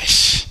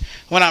voice.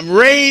 When I'm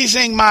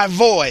raising my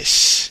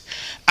voice,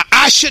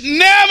 I should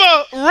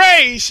never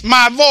raise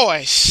my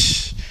voice.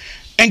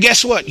 And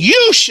guess what?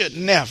 You should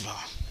never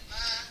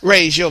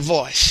raise your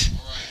voice.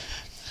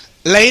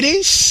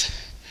 Ladies,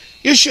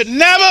 you should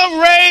never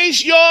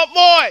raise your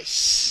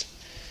voice.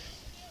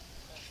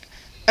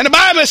 And the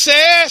Bible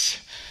says,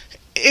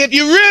 if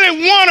you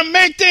really want to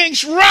make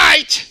things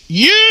right,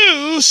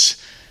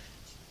 use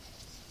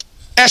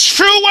as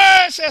few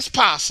words as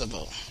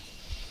possible.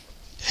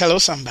 Hello,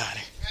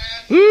 somebody.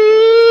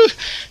 Ooh.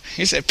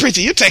 He said,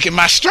 preacher, you're taking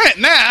my strength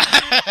now.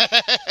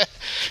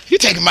 You're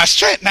taking my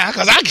strength now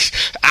because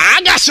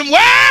I got some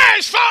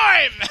words for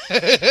him.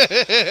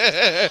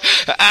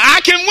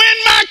 I can win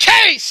my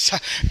case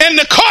in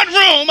the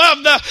courtroom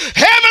of the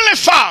Heavenly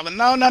Father.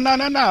 No.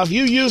 If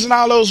you're using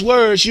all those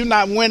words, you're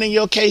not winning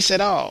your case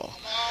at all.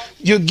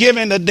 You're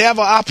giving the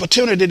devil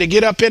opportunity to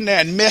get up in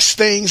there and mess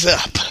things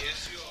up.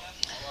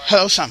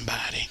 Hello,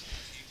 somebody.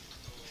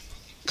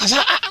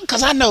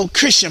 Because I know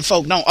Christian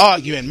folk don't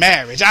argue in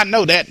marriage. I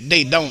know that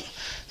they don't.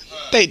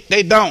 They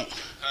don't.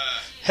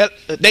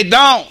 They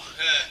don't.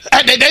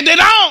 They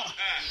don't.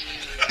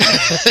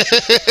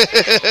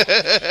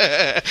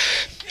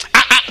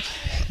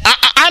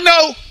 I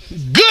know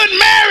good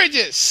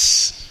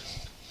marriages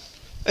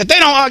that they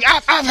don't argue.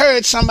 I've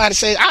heard somebody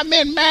say, I've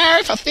been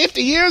married for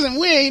 50 years and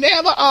we ain't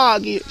ever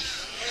argued.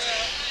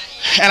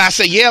 And I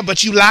say, yeah,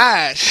 but you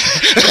lied.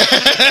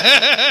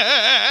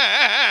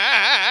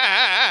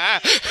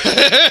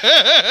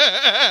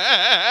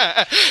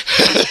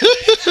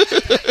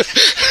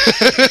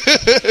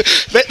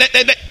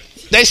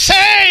 They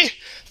say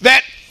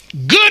that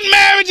good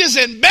marriages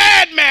and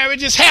bad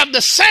marriages have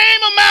the same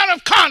amount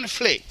of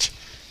conflict.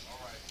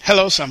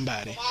 Hello,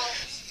 somebody.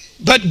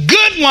 But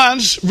good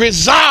ones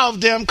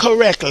resolve them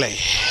correctly.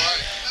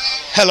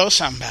 Hello,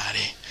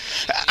 somebody.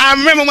 I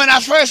remember when I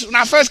first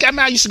got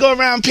married, I used to go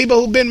around people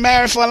who've been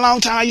married for a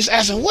long time. I used to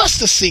ask them, what's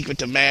the secret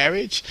to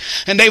marriage?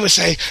 And they would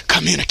say,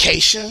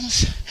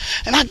 communications.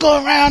 And I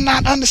go around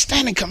not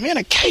understanding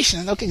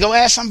communication. Okay, go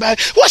ask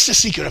somebody, what's the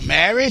secret of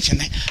marriage?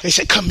 And they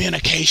said,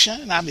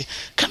 communication. And I'd be,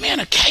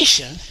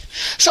 communication?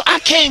 So I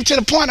came to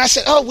the point, I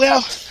said, oh,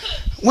 well,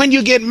 when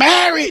you get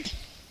married,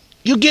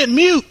 you get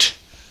mute.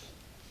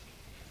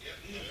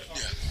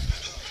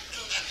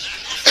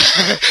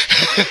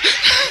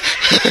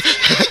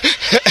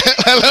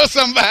 Hello,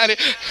 somebody.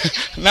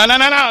 No.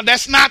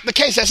 That's not the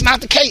case. That's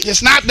not the case.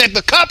 It's not that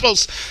the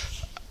couples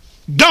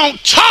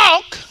don't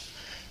talk.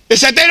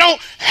 It's that they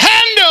don't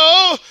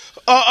handle.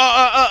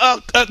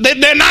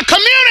 They're not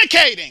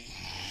communicating.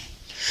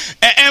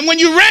 And when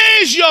you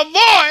raise your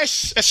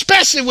voice,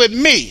 especially with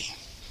me,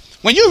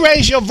 when you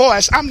raise your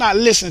voice, I'm not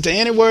listening to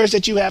any words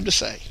that you have to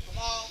say.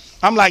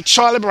 I'm like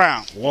Charlie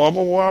Brown. Wop,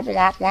 wop,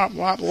 wop, wop,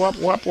 wop, wop, wop,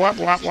 wop,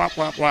 wop, wop,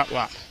 wop, wop,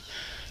 wop.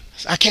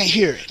 I can't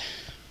hear it.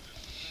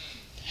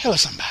 Hello,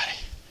 somebody.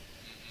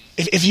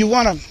 If you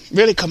want to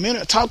really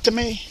communicate, talk to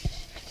me,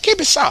 keep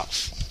it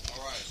soft.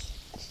 All right.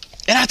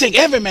 And I think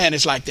every man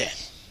is like that.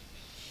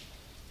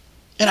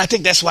 And I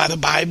think that's why the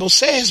Bible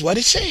says what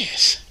it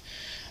says.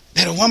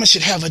 That a woman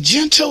should have a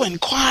gentle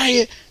and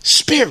quiet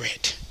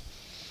spirit.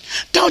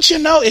 Don't you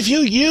know if you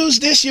use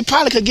this, you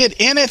probably could get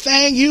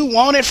anything you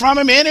wanted from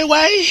him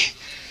anyway?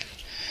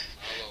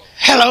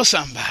 Hello,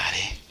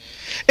 somebody.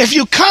 If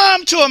you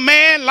come to a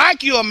man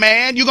like you're a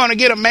man, you're going to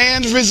get a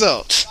man's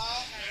results.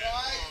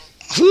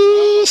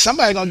 Ooh,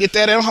 somebody going to get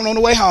that on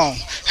the way home.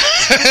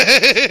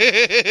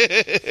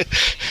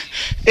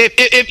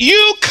 If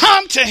you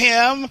come to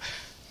him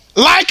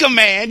like a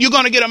man, you're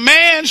going to get a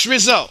man's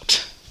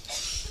result.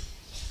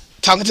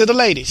 Talking to the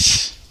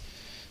ladies.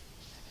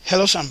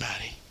 Hello,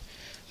 somebody.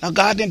 Now,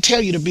 God didn't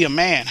tell you to be a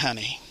man,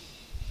 honey.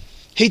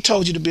 He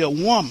told you to be a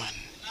woman.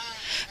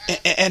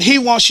 And he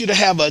wants you to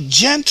have a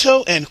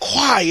gentle and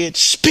quiet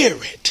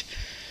spirit.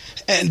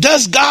 And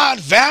does God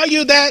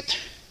value that?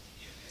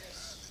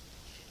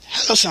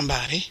 Hello,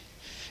 somebody.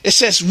 It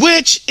says,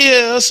 which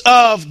is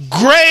of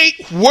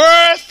great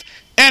worth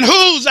in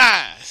whose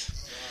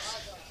eyes?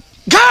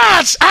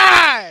 God's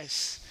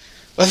eyes.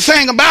 But the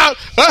thing about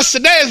us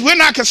today is we're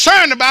not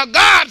concerned about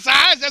God's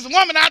eyes. There's a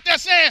woman out there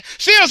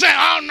still saying,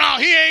 oh no,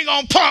 he ain't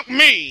going to punk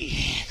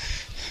me.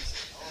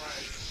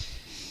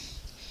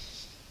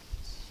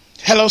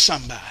 Hello,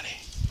 somebody.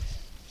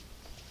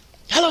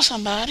 Hello,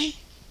 somebody.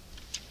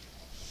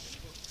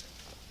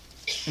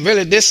 And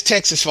really, this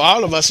text is for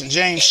all of us in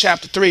James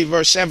chapter 3,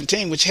 verse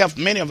 17, which helped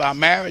many of our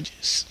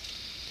marriages.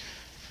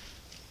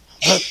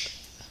 But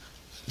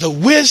the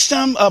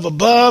wisdom of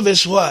above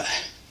is what?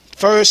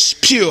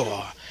 First,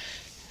 pure.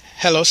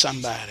 Hello,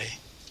 somebody.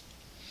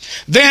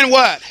 Then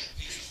what?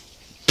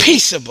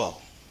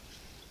 Peaceable.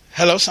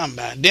 Hello,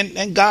 somebody.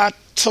 Then God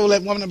told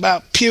that woman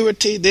about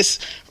purity, this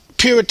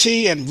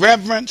purity and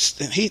reverence.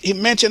 And he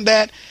mentioned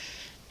that.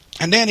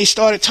 And then he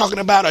started talking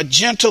about a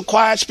gentle,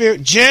 quiet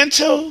spirit.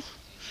 Gentle.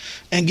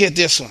 And get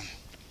this one.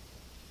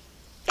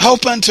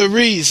 Open to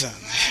reason.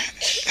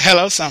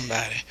 Hello,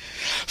 somebody.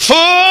 Full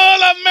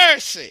of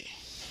mercy.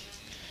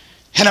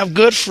 And of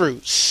good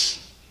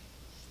fruits.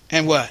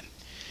 And what?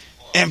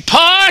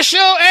 Impartial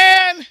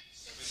and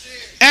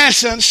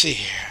sincere.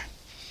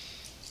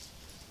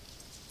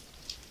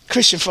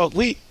 Christian folk,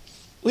 we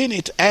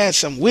need to add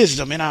some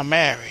wisdom in our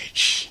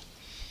marriage.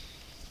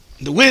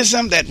 The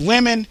wisdom that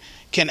women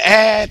can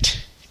add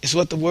is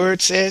what the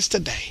word says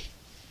today.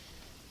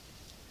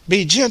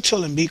 Be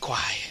gentle and be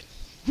quiet.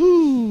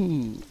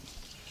 Woo.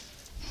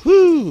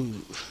 Woo.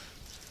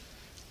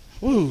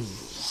 Woo.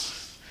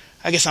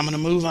 I guess I'm going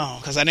to move on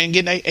because I didn't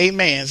get an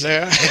amen,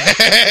 sir.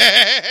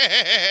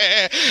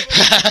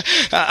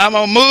 I'm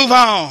going to move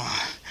on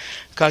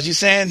because you're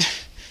saying,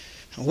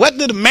 what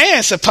did a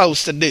man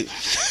supposed to do?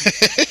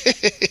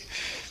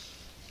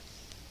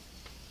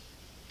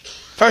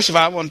 First of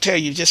all, I want to tell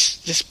you,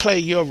 just play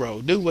your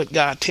role. Do what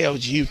God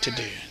tells you to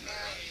do.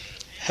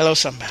 Hello,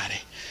 somebody.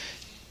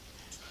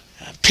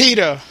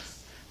 Peter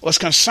was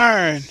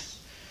concerned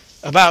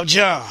about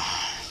John.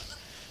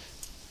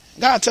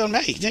 God told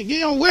him, hey, you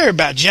don't worry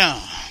about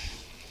John.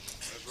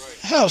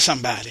 Hello,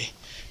 somebody.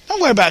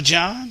 Don't worry about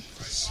John.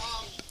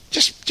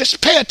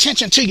 Just pay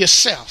attention to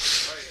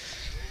yourself.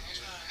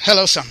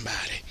 Hello, somebody.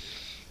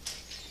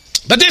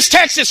 But this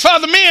text is for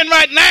the men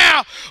right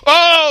now.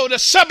 Oh, the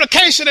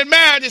supplication in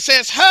marriage, it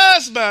says,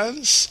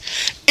 husbands,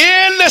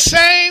 in the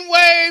same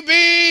way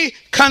be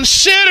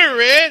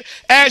considerate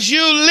as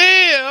you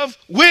live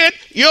with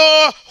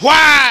your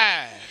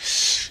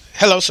wives.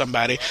 Hello,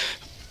 somebody.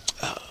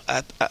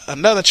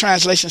 Another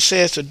translation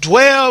says to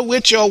dwell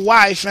with your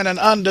wife in an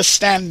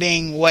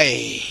understanding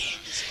way.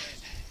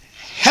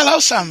 Hello,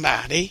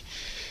 somebody.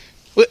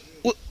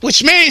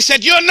 Which means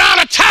that you're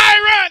not a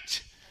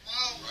tyrant.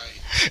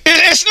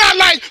 It's not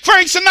like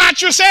Frank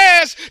Sinatra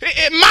says,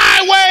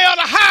 my way or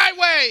the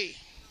highway.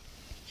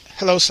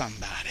 Hello,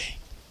 somebody.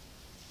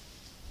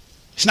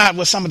 It's not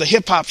what some of the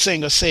hip-hop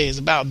singers say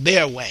about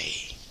their way.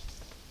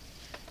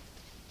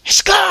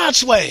 It's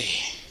God's way.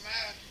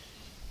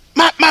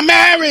 My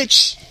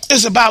marriage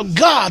is about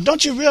God.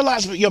 Don't you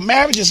realize that your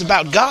marriage is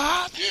about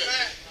God?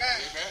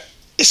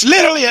 It's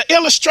literally an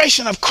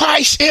illustration of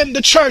Christ in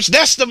the church.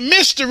 That's the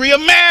mystery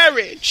of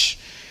marriage.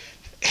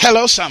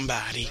 Hello,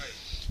 somebody.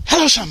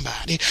 Hello,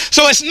 somebody.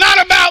 So it's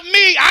not about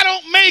me. I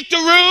don't make the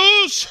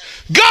rules.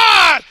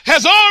 God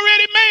has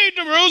already made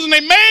the rules, and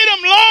they made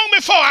them long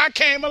before I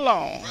came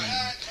along.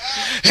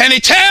 And he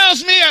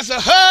tells me as a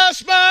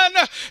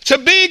husband to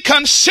be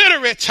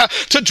considerate,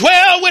 to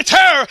dwell with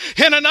her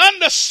in an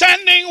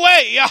understanding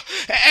way.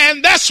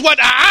 And that's what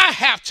I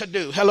have to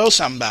do. Hello,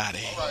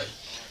 somebody.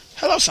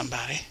 Hello,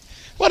 somebody.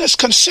 What is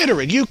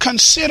considerate? You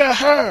consider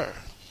her.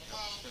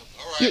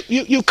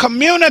 You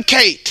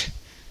communicate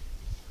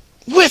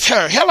with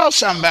her. Hello,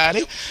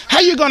 somebody. How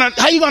you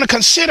gonna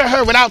consider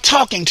her without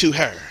talking to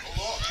her?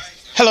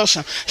 Hello,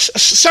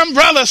 some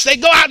brothers, they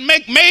go out and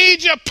make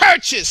major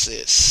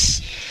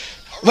purchases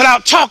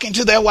without talking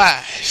to their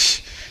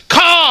wives.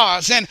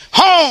 Cars and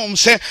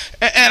homes and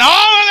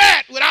all of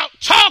that without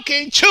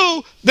talking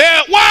to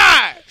their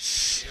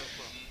wives.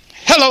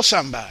 Hello,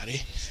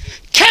 somebody.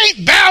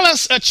 Can't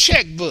balance a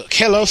checkbook.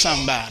 Hello,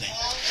 somebody.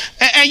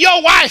 And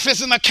your wife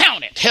is an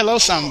accountant. Hello,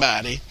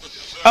 somebody.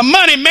 A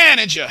money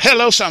manager.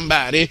 Hello,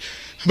 somebody.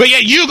 But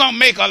yet you're going to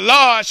make a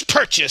large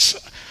purchase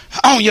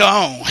on your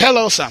own.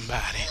 Hello,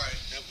 somebody.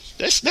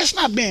 That's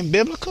not being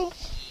biblical.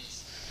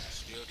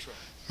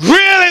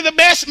 Really, the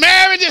best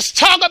marriages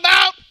talk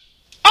about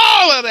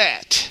all of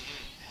that.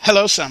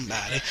 Hello,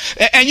 somebody.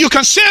 And you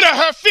consider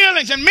her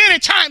feelings, and many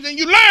times when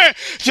you learn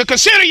to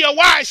consider your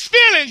wife's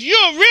feelings,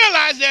 you'll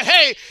realize that,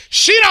 hey,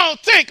 she don't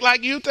think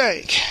like you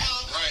think.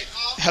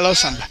 Hello,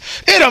 somebody.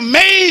 It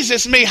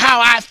amazes me how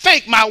I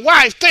think my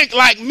wife think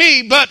like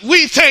me, but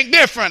we think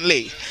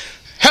differently.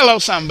 Hello,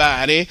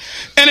 somebody.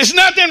 And it's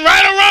nothing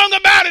right or wrong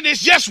about it.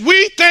 It's just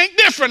we think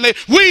differently.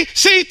 We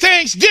see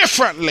things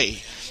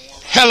differently.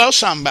 Hello,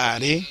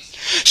 somebody.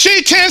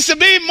 She tends to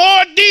be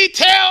more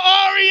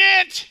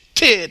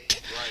detail-oriented.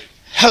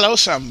 Hello,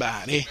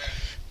 somebody.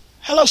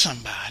 Hello,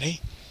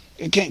 somebody.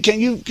 Can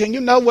you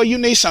know where you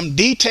need some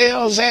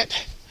details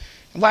at?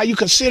 Why you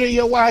consider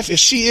your wife if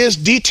she is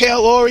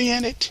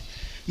detail-oriented?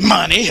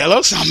 Money.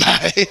 Hello,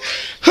 somebody.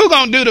 Who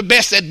gonna do the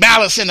best at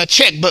balancing a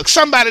checkbook?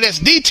 Somebody that's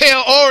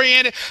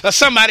detail-oriented or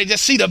somebody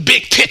just see the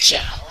big picture?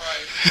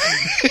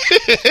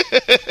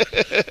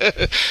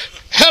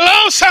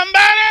 Hello,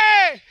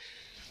 somebody.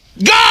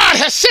 God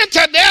has sent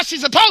her there.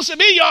 She's supposed to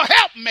be your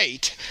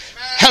helpmate.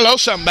 Hello,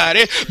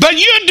 somebody. But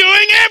you're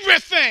doing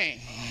everything.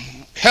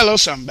 Hello,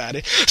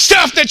 somebody.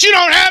 Stuff that you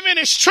don't have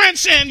any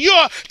strength in,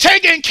 you're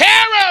taking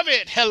care of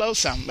it. Hello,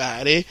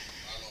 somebody.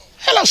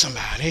 Hello,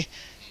 somebody.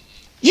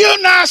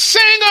 You're not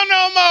single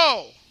no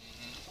more.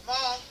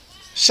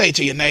 Say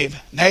to your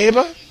neighbor,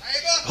 neighbor,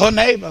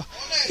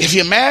 if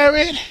you're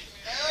married,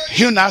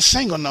 you're not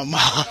single no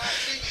more.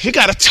 You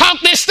got to talk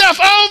this stuff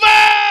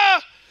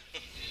over.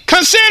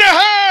 Consider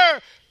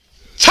her.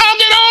 Talk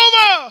it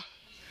over.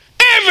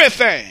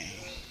 Everything.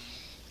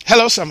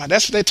 Hello, somebody.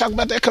 That's what they talk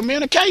about, their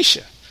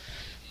communication.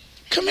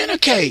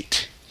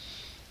 Communicate.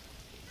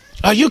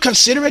 Are you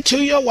considerate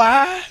to your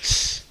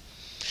wives?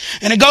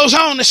 And it goes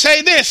on to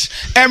say this,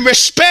 and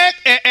respect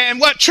and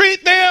what?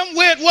 Treat them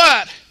with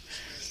what?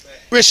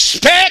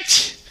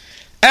 Respect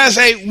as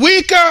a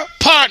weaker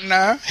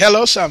partner.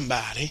 Hello,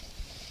 somebody.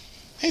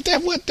 Ain't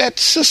that what that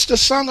sister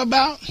sung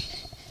about?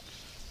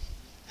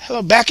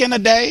 Hello, back in the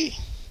day.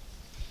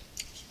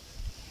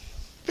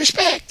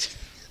 Respect.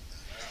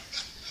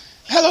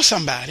 Hello,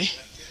 somebody.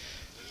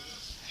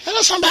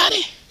 Hello,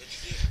 somebody.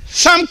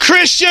 Some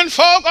Christian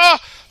folk or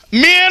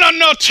men are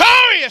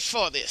notorious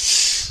for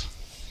this.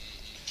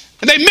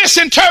 They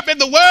misinterpret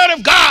the word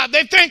of God.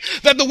 They think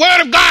that the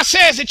word of God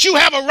says that you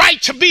have a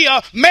right to be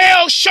a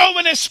male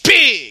chauvinist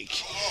pig.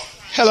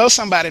 Hello,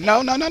 somebody.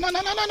 No.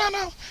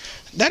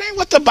 That ain't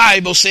what the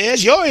Bible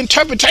says. Your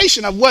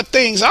interpretation of what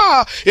things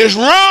are is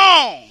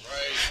wrong.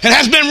 It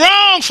has been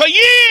wrong for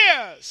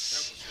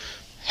years.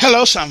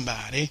 Hello,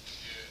 somebody.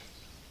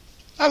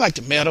 I like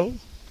to meddle,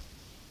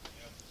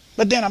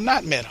 but then I'm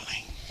not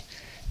meddling.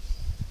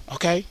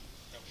 Okay?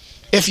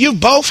 If you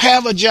both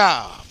have a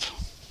job,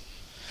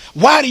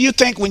 why do you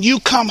think when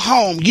you come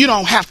home, you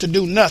don't have to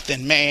do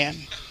nothing, man?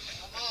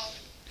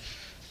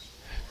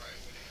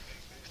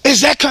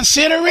 Is that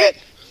considerate?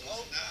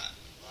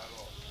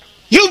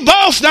 You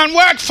both done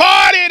work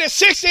 40 to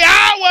 60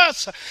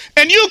 hours,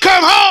 and you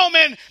come home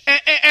and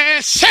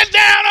sit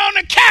down on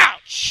the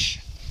couch.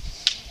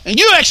 And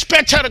you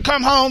expect her to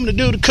come home to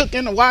do the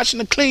cooking, the washing,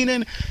 the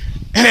cleaning,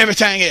 and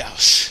everything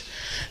else.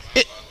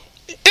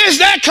 Is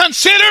that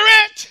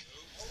considerate?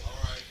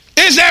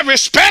 Is that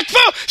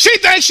respectful? She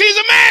thinks she's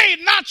a maid,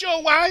 not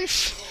your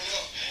wife.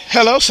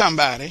 Hello,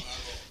 somebody.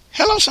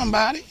 Hello,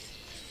 somebody.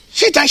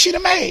 She thinks she's a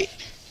maid.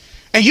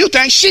 And you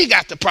think she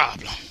got the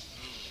problem.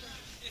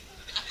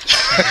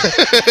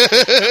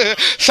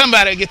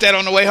 Somebody get that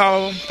on the way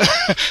home.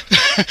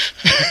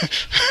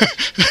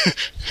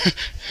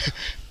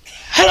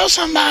 Hello,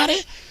 somebody.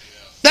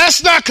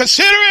 That's not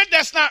considerate.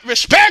 That's not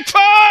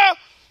respectful.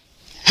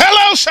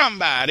 Hello,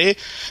 somebody.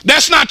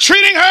 That's not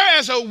treating her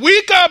as a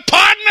weaker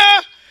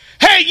partner.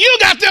 Hey, you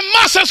got them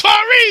muscles for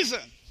a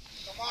reason.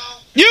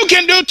 You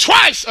can do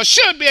twice, or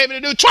should be able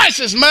to do twice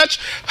as much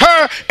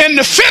her in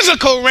the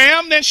physical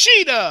realm than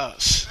she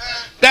does.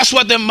 That's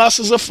what them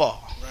muscles are for.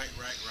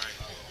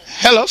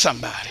 Hello,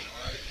 somebody.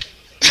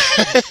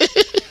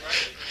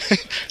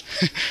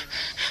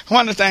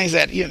 One of the things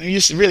that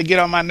used to really get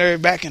on my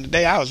nerve back in the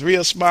day, I was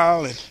real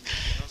small, and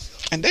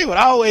And they would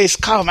always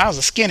call me. I was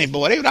a skinny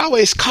boy. They would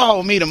always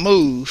call me to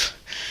move.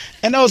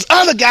 And those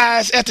other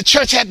guys at the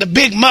church had the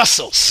big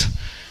muscles.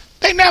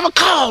 They never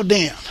called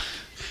them.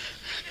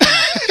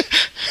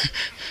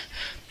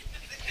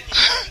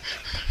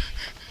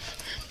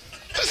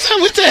 What's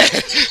up with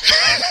that?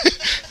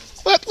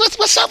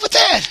 What's up with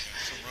that?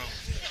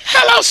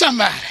 Hello,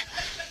 somebody.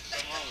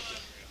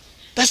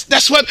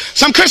 That's what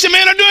some Christian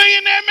men are doing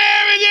in their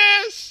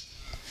marriages.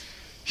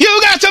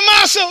 You got the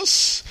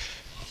muscles.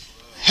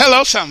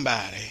 Hello,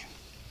 somebody.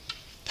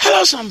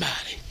 Hello,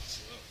 somebody.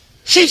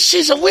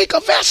 She's a weaker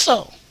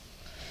vessel.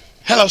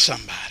 Hello,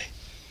 somebody.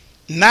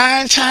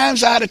 9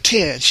 times out of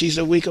 10, she's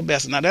a weaker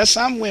vessel. Now, there's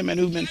some women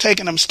who've been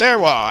taking them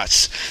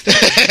steroids.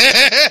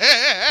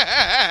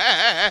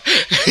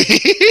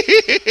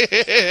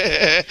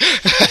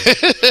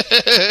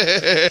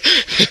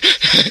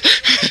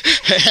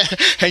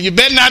 And you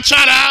better not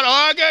try to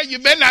out-argue. You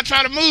better not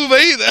try to move her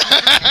either.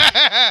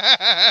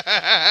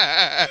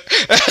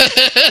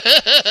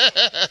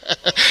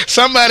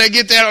 Somebody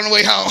get that on the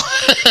way home.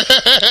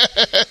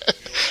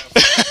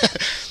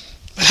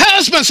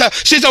 Husband,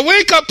 she's a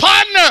weaker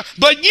partner,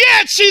 but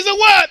yet she's a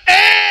what?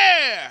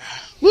 Heir.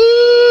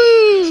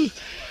 Woo!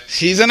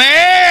 She's an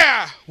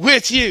heir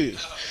with you.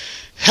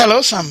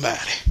 Hello,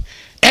 somebody.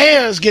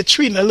 Heirs get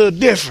treated a little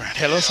different.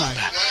 Hello,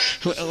 somebody.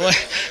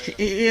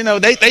 You know,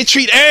 they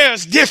treat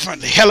heirs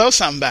differently. Hello,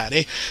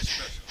 somebody.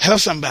 Hello,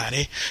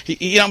 somebody.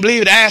 You don't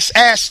believe it?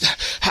 Ask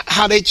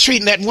how they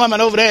treating that woman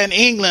over there in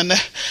England,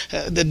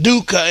 the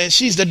Duke, and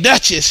she's the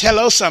Duchess.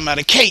 Hello,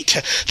 somebody.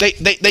 Kate.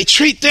 They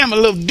treat them a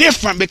little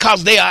different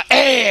because they are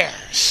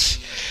heirs.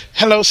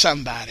 Hello,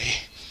 somebody.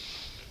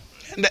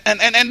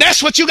 And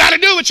that's what you got to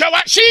do with your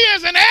wife. She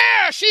is an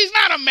heir. She's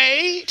not a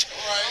maid.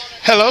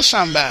 Hello,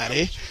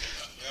 somebody.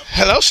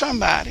 Hello,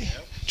 somebody.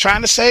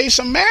 Trying to save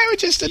some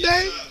marriages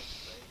today.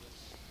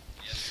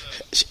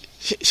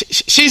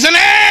 She's an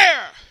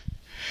heir.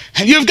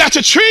 And you've got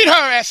to treat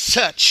her as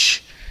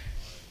such.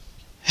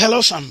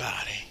 Hello,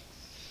 somebody.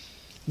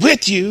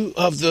 With you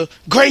of the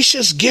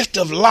gracious gift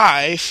of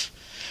life.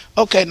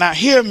 Okay, now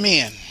hear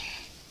men.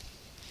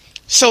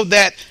 So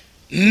that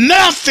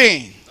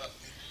nothing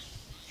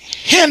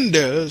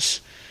hinders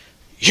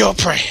your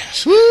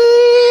prayers.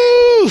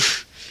 Woo!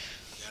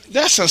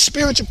 That's some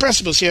spiritual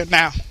principles here.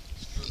 Now,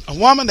 a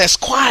woman that's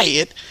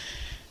quiet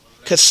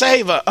could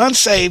save an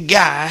unsaved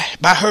guy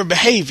by her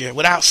behavior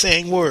without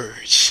saying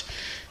words.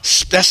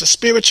 That's a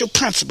spiritual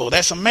principle.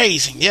 That's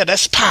amazing. Yeah,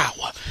 that's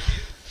power.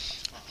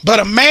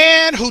 But a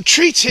man who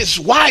treats his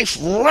wife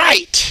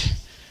right,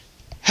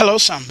 hello,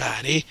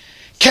 somebody,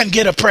 can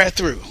get a prayer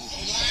through.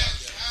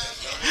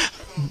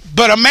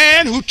 But a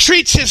man who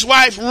treats his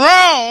wife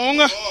wrong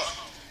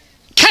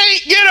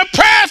can't get a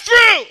prayer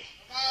through.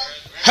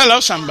 Hello,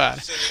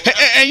 somebody.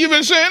 And you've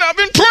been saying, I've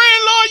been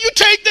praying, Lord, you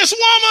take this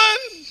woman.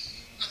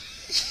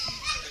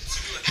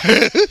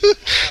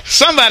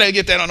 Somebody will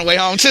get that on the way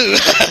home too.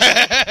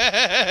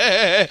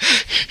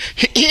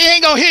 He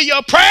ain't gonna hear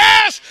your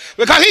prayers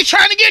because he's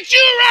trying to get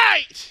you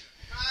right.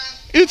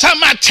 You talking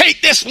about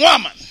take this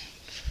woman.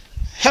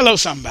 Hello,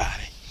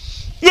 somebody.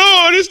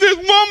 Lord, it's this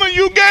woman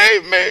you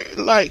gave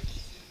me. Like,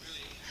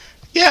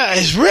 yeah,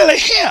 it's really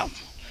him.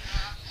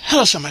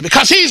 Hello, somebody.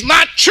 Because he's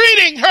not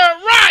treating her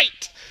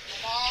right.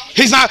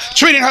 He's not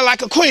treating her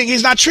like a queen.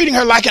 He's not treating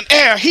her like an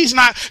heir. He's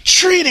not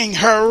treating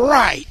her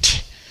right.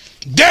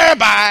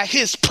 Thereby,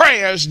 his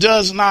prayers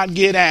does not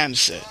get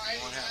answered.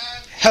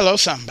 Hello,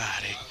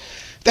 somebody.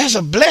 There's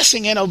a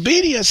blessing in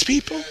obedience,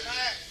 people.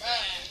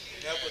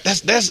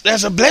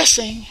 There's a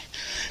blessing.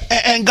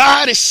 And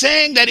God is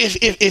saying that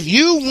if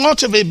you want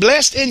to be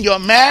blessed in your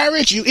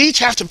marriage, you each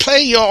have to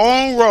play your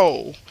own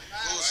role.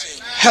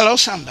 Hello,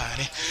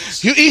 somebody.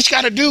 You each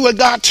got to do what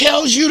God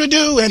tells you to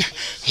do. And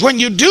when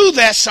you do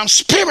that, some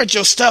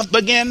spiritual stuff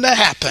began to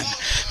happen.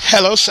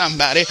 Hello,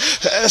 somebody.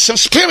 Some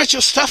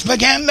spiritual stuff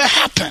began to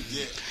happen.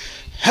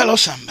 Hello,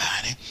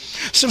 somebody.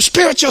 Some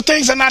spiritual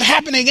things are not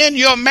happening in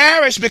your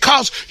marriage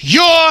because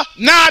you're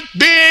not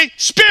being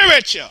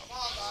spiritual.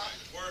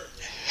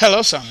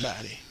 Hello,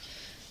 somebody.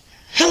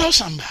 Hello,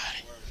 somebody.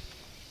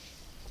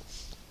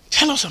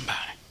 Hello,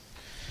 somebody.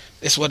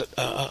 That's what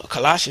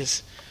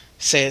Colossians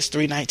says,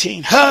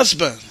 3:19.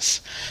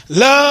 Husbands,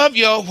 love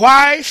your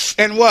wife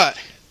and what?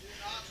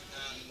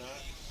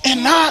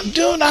 And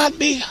do not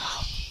be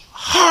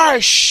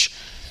harsh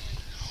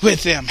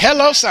with them.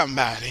 Hello,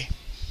 somebody.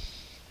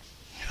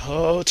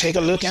 Oh, take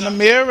a look in the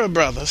mirror,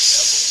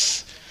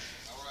 brothers.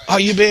 Are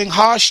you being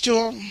harsh to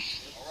them?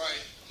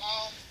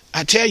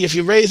 I tell you, if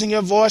you're raising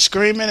your voice,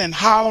 screaming and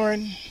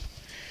hollering,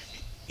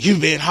 you're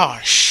being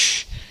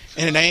harsh.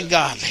 And it ain't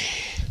godly.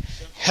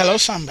 Hello,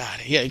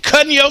 somebody. Yeah, you're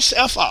cutting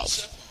yourself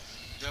off.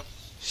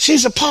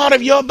 She's a part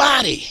of your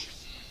body.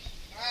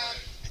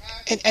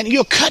 And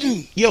you're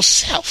cutting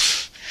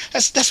yourself.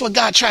 That's what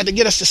God tried to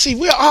get us to see.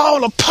 We're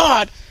all a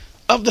part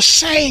of the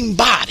same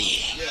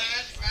body.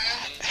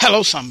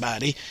 Hello,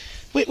 somebody.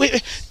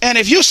 And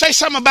if you say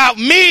something about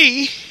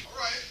me,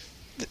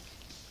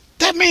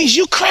 that means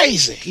you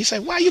crazy. You say,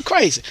 why are you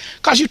crazy?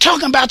 Because you're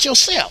talking about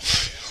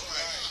yourself.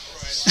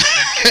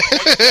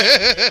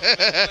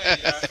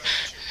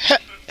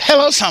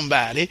 Hello,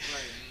 somebody.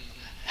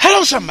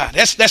 Hello, somebody.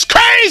 That's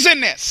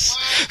craziness.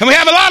 And we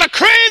have a lot of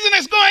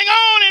craziness going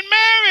on in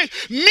marriage.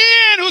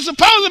 Men who are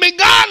supposed to be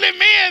godly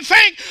men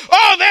think,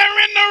 oh, they're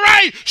in the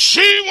right.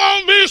 She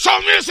won't be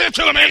submissive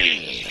to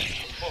me.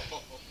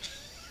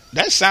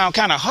 That sounds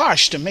kind of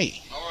harsh to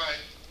me.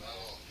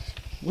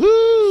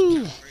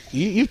 Woo.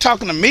 You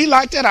talking to me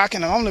like that? I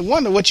can only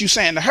wonder what you're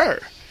saying to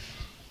her.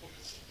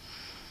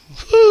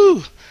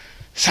 Woo.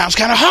 Sounds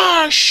kind of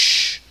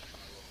harsh.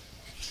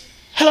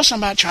 Hello,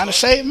 somebody trying to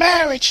save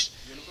marriage.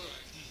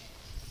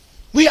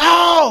 We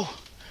all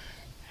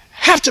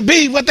have to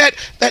be what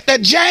that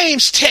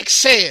James text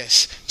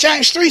says.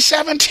 James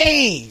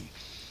 3:17.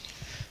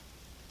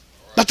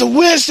 But the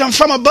wisdom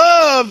from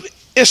above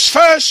is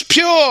first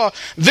pure,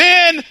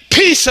 then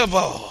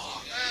peaceable.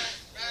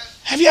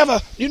 Have you ever,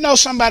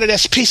 somebody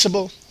that's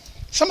peaceable?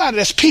 Somebody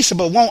that's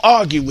peaceable won't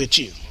argue with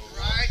you.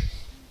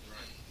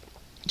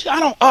 I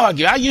don't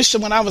argue. I used to,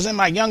 when I was in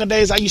my younger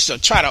days, I used to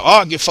try to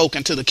argue folk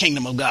into the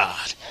kingdom of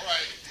God.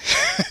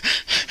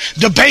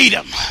 Debate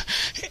them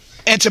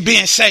into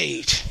being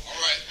saved.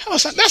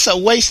 That's a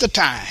waste of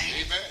time.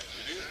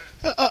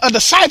 A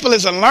disciple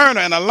is a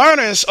learner, and a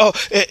learner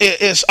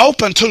is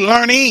open to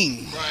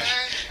learning.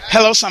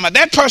 Hello, somebody.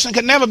 That person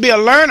could never be a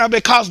learner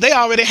because they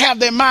already have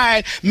their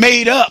mind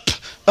made up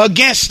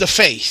against the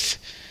faith.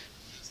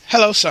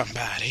 Hello,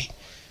 somebody.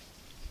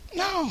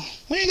 No,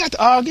 we ain't got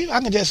to argue.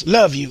 I can just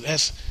love you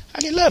as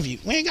I can love you.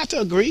 We ain't got to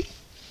agree.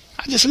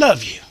 I just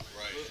love you.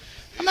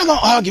 I'm not going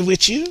to argue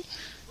with you.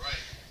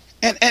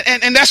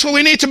 And that's what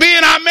we need to be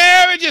in our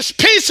marriage. It's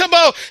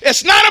peaceable.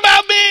 It's not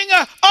about being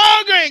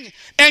arguing.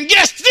 And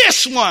guess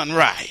this one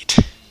right.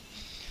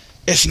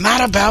 It's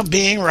not about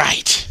being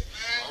right.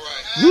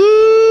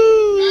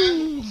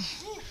 Woo.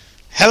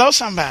 Hello,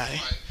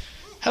 somebody.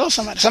 Hello,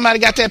 somebody. Somebody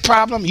got that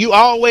problem? You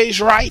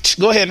always right?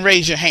 Go ahead and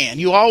raise your hand.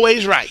 You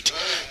always right.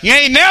 You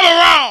ain't never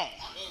wrong.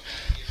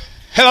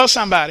 Hello,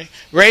 somebody.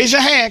 Raise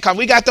your hand, because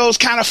we got those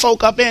kind of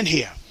folk up in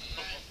here.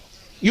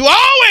 You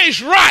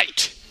always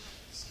right.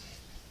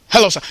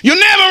 Hello, somebody. You're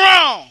never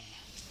wrong.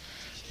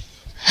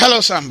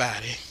 Hello,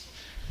 somebody.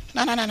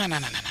 No.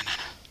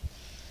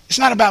 It's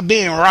not about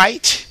being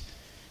right.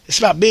 It's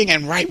about being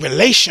in right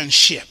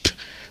relationship.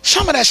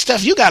 Some of that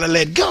stuff you got to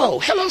let go.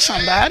 Hello,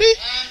 somebody.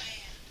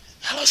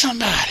 Hello,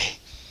 somebody.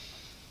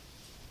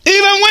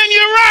 Even when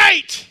you're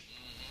right.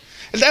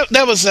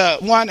 There was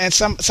one, and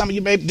some of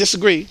you may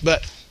disagree,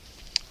 but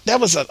there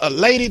was a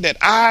lady that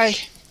I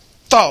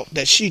thought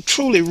that she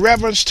truly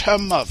reverenced her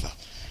mother.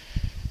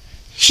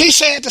 She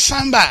said to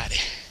somebody,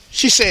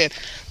 she said,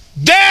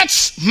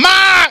 that's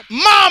my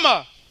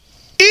mama.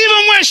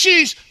 Even when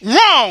she's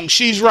wrong,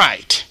 she's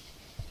right.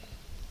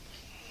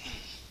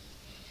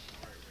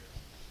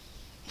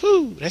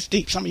 Whew, that's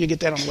deep. Some of you get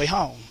that on the way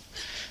home.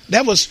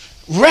 That was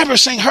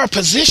reverencing her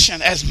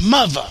position as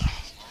mother.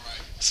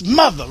 It's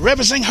mother,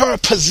 reverencing her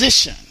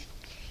position.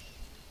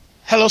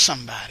 Hello,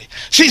 somebody.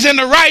 She's in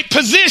the right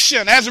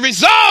position. As a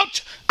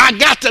result, I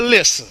got to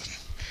listen.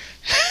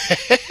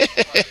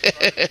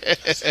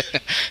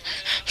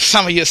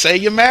 Some of you say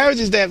your marriage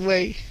is that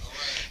way.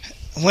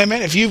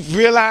 Women, if you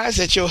realize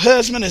that your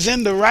husband is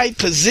in the right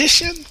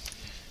position,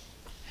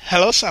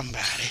 hello,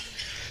 somebody.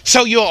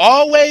 So you'll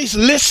always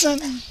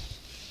listen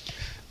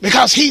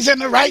because he's in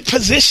the right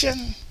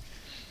position.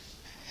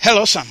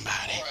 Hello,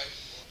 somebody.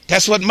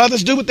 That's what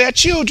mothers do with their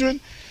children.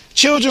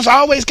 Children's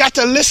always got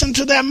to listen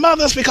to their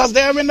mothers because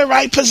they're in the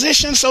right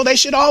position, so they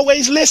should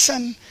always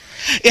listen.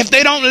 If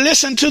they don't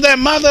listen to their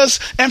mothers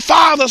and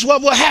fathers,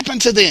 what will happen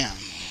to them?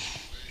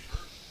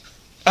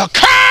 A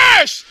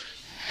curse!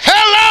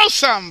 Hello,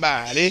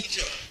 somebody.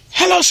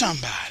 Hello,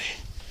 somebody.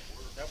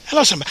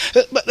 Hello, somebody.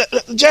 But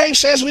James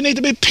says we need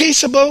to be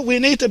peaceable. We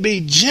need to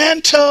be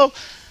gentle.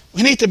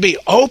 We need to be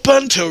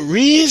open to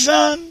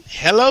reason.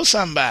 Hello,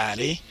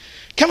 somebody.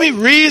 Can we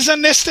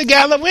reason this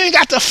together? We ain't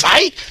got to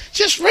fight.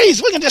 Just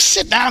reason. We can just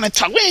sit down and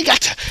talk. We ain't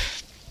got to.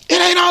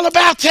 It ain't all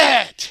about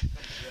that.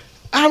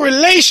 Our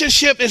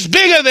relationship is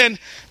bigger than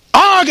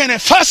arguing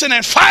and fussing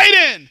and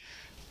fighting.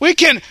 We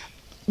can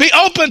be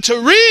open to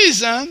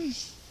reason.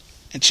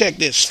 And check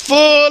this,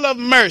 full of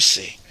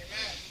mercy.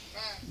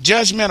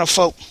 Judgmental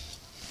folk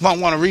won't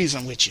want to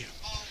reason with you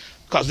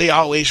because they're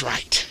always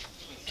right.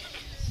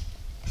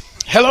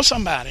 Hello,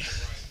 somebody.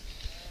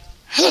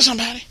 Hello,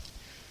 somebody.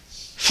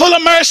 Full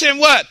of mercy and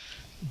what?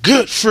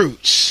 Good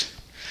fruits.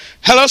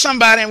 Hello,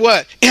 somebody, and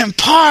what?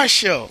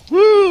 Impartial.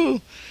 Woo.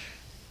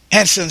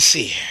 And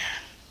sincere.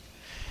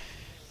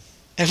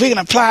 If we can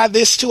apply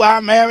this to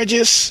our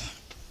marriages,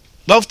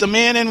 both the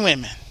men and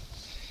women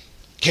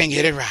can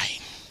get it right.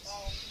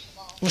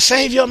 We'll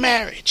save your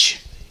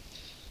marriage.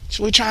 That's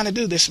what we're trying to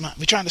do this month.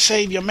 We're trying to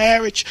save your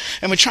marriage,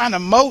 and we're trying to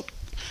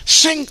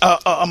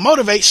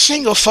motivate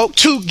single folk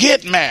to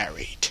get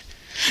married.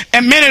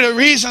 And many of the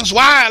reasons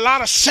why a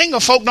lot of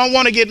single folk don't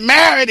want to get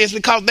married is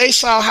because they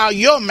saw how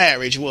your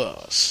marriage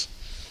was.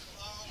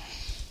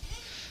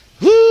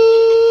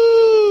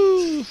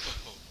 Woo!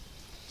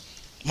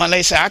 One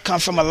lady said, I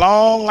come from a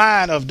long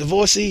line of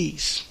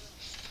divorcees.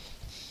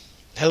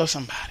 Hello,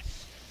 somebody.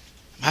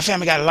 My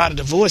family got a lot of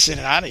divorce in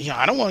it.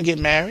 I don't want to get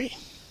married.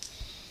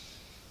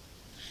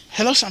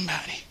 Hello,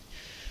 somebody.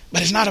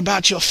 But it's not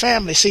about your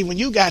family. See, when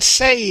you got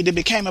saved, it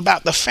became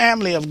about the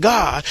family of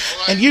God.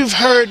 And you've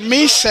heard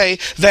me say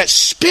that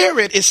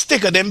spirit is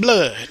thicker than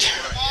blood.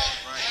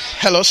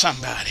 Hello,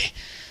 somebody.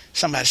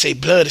 Somebody say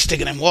blood is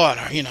thicker than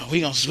water. You know,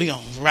 we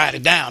gonna ride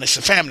it down. It's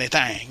a family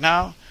thing.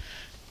 No.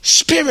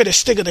 Spirit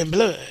is thicker than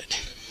blood.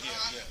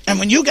 And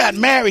when you got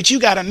married, you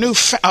got a new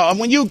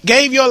when you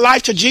gave your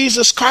life to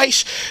Jesus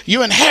Christ,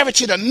 you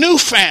inherited a new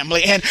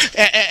family, and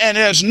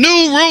there's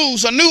new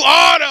rules, a new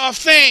order of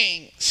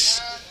things.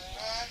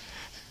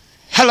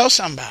 Hello,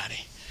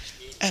 somebody.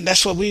 And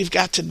that's what we've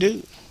got to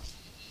do.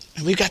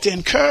 And we've got to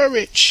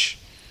encourage.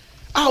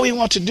 All we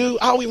want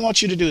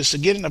you to do is to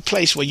get in a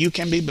place where you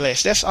can be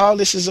blessed. That's all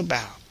this is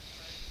about.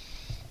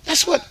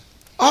 That's what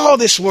all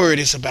this word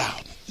is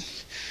about.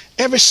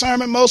 Every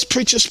sermon most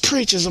preachers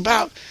preach is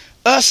about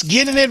us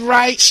getting it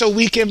right so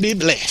we can be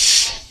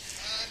blessed.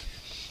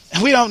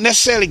 And we don't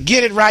necessarily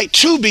get it right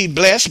to be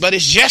blessed, but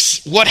it's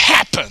just what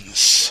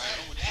happens.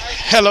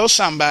 Hello,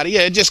 somebody.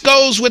 Yeah, it just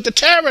goes with the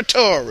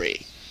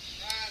territory.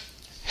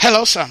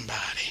 Hello,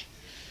 somebody.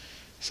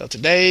 So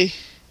today,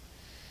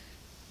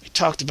 we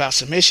talked about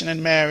submission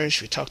in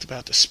marriage. We talked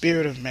about the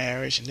spirit of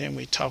marriage. And then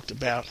we talked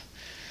about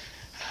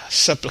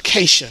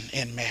supplication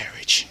in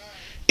marriage.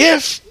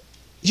 If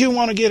you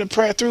want to get a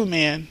prayer through,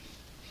 men,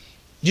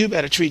 you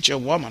better treat your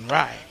woman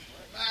right.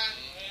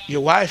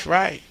 Your wife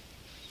right.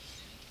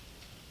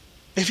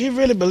 If you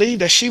really believe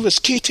that she was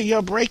key to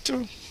your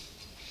breakthrough,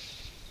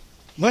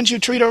 wouldn't you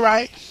treat her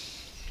right?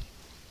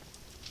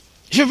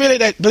 If you really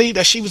believe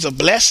that she was a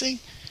blessing,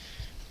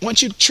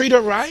 wouldn't you treat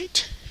her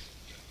right?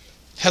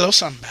 Hello,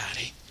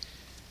 somebody.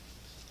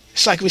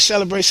 It's like we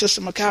celebrate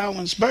Sister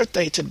McCowan's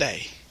birthday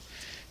today.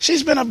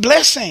 She's been a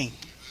blessing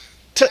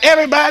to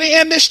everybody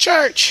in this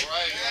church.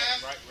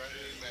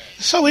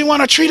 So we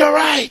want to treat her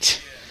right.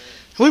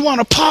 We want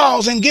to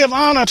pause and give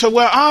honor to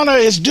where honor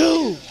is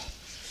due.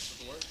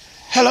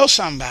 Hello,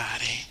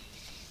 somebody.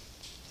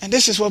 And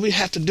this is what we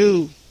have to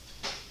do,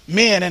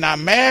 men, in our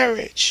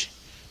marriage.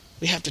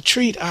 We have to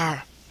treat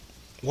our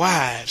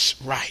wives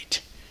right.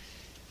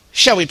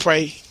 Shall we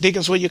pray?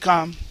 Deacons, will you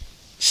come?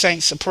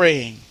 Saints are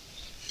praying.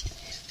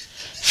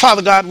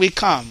 Father God, we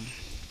come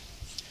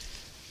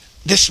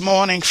this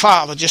morning,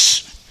 Father,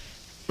 just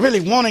really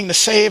wanting to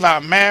save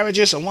our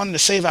marriages, or wanting to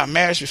save our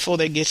marriage before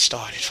they get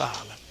started,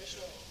 Father.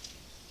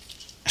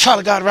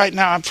 Father God, right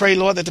now I pray,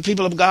 Lord, that the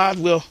people of God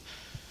will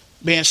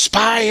be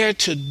inspired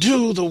to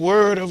do the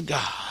word of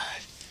God.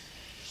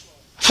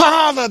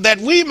 Father, that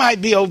we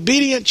might be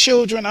obedient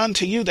children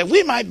unto you, that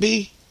we might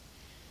be,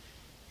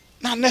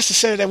 not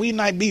necessarily that we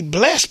might be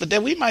blessed, but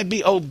that we might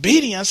be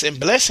obedience, and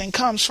blessing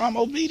comes from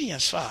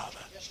obedience, Father.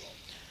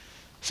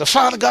 So,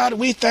 Father God,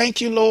 we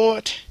thank you,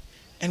 Lord,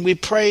 and we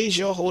praise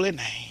your holy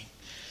name.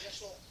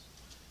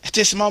 At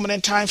this moment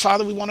in time,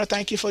 Father, we want to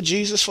thank you for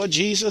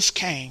Jesus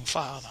came,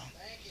 Father.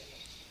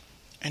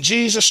 And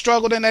Jesus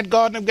struggled in that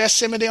Garden of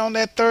Gethsemane on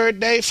that third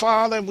day,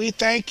 Father, and we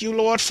thank you,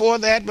 Lord, for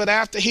that. But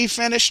after he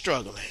finished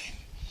struggling,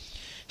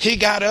 he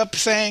got up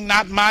saying,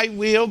 not my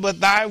will, but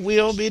thy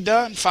will be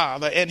done,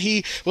 Father. And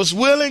he was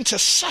willing to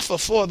suffer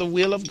for the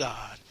will of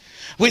God.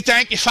 We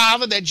thank you,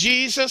 Father, that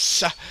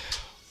Jesus,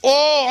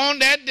 on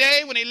that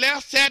day when he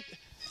left that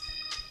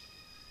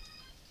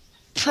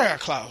prayer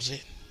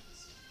closet,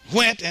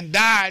 went and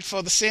died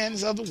for the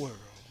sins of the world.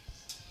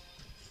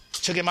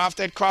 Took him off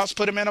that cross,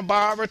 put him in a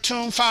borrowed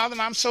tomb, Father,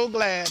 and I'm so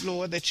glad,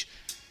 Lord, that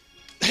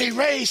he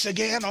raised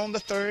again on the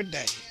third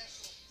day.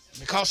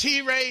 Because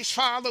he raised,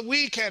 Father,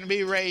 we can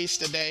be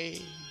raised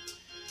today.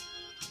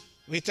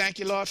 We thank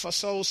you, Lord, for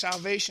soul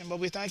salvation, but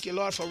we thank you,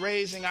 Lord, for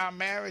raising our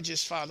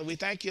marriages, Father. We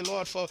thank you,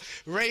 Lord, for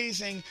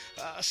raising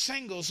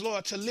singles,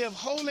 Lord, to live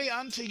holy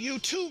unto you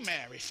to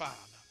marry, Father.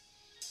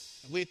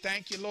 We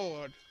thank you,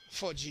 Lord,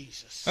 for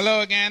Jesus.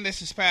 Hello again,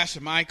 this is Pastor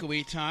Michael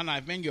Eaton.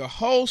 I've been your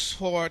host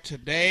for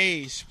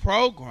today's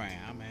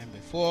program, and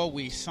before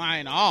we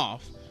sign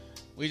off,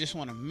 we just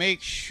want to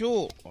make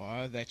sure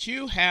that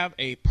you have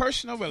a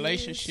personal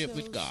relationship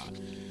with God.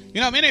 You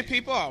know, many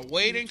people are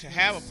waiting to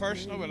have a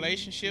personal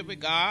relationship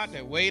with God.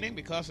 They're waiting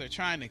because they're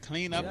trying to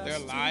clean up their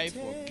life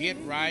or get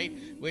right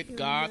with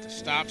God, to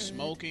stop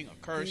smoking or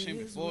cursing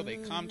before they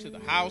come to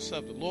the house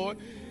of the Lord.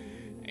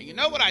 And you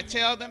know what I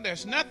tell them?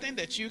 There's nothing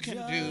that you can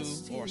do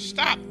or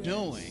stop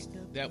doing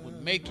that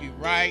would make you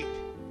right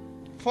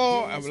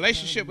for a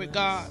relationship with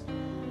God.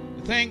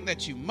 The thing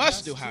that you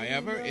must do,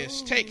 however,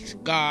 is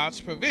take God's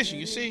provision.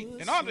 You see,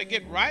 in order to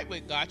get right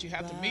with God, you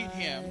have to meet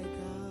him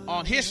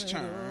on his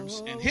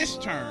terms, and his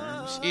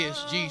terms is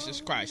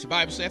Jesus Christ. The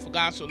Bible said, for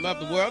God so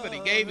loved the world that he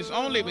gave his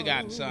only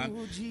begotten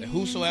Son, that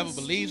whosoever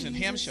believes in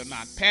him shall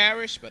not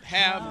perish, but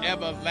have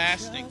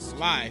everlasting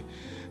life.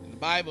 And the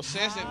Bible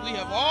says that we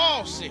have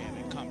all sinned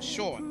and come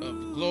short of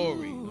the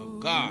glory of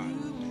God.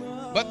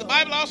 But the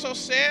Bible also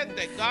said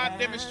that God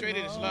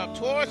demonstrated his love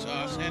towards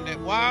us, and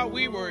that while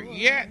we were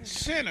yet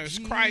sinners,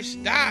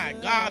 Christ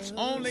died. God's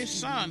only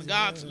Son,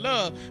 God's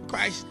love,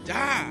 Christ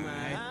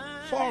died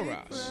for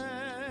us.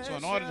 So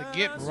in order to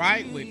get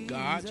right with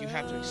God, you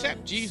have to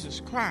accept Jesus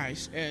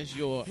Christ as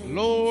your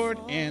Lord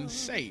and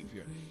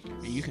Savior.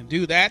 And you can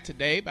do that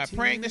today by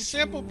praying this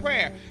simple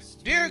prayer.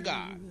 Dear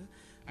God,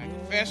 I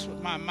confess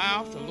with my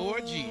mouth the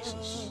Lord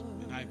Jesus,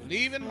 and I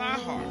believe in my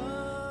heart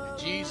that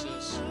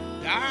Jesus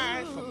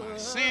died for my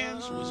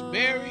sins, was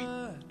buried,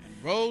 and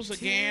rose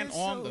again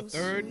on the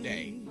third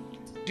day.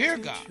 Dear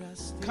God,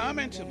 come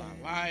into my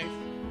life,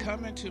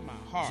 come into my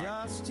heart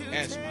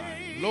as my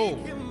Lord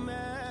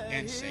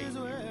and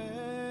Savior.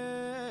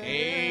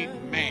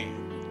 Amen.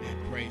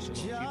 And praise the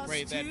Lord. If you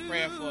prayed that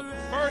prayer for the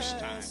first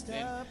time,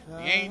 then the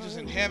angels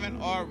in heaven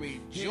are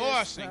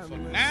rejoicing, for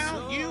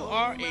now you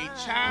are a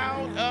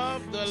child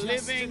of the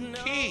living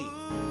King.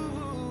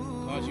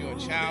 Because you're a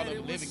child of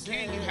the living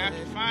King, you have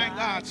to find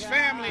God's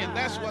family, and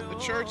that's what the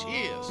church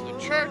is. The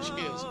church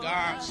is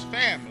God's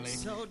family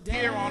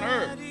here on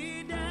earth.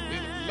 We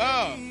would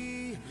love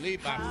to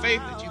believe by faith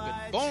that you've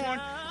been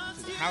born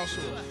into the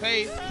household of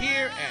faith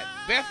here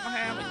at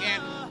Bethlehem.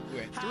 Again,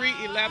 we're at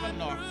 311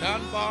 North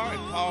Dunbar in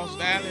Pauls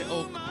Valley,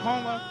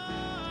 Oklahoma,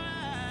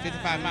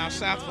 55 miles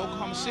south of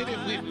Oklahoma City.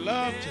 We'd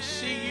love to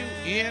see you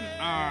in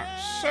our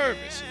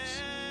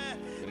services.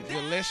 But if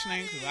you're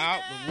listening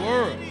throughout the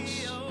world,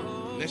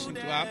 listening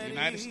throughout the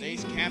United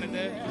States,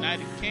 Canada,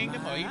 United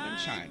Kingdom, or even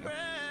China,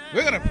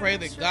 we're going to pray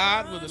that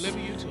God will deliver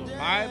you to a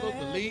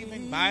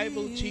Bible-believing,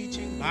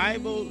 Bible-teaching,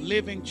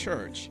 Bible-living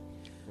church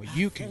where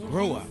you can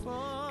grow up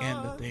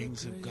in the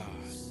things of God.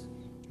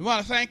 We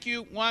want to thank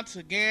you once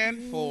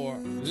again for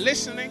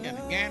listening. And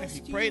again, if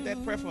you prayed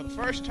that prayer for the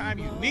first time,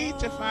 you need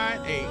to find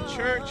a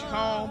church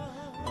home.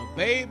 A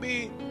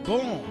baby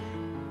born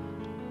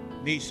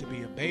needs to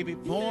be a baby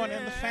born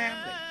in the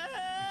family,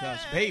 because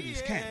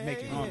babies can't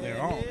make it on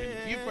their own. And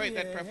if you prayed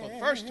that prayer for the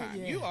first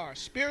time, you are a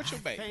spiritual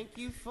baby, and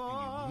you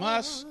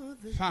must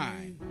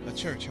find a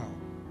church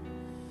home.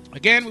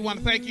 Again, we want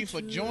to thank you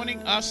for joining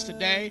us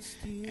today,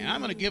 and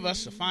I'm going to give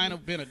us a final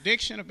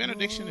benediction. A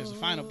benediction is a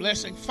final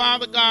blessing.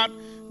 Father God,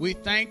 we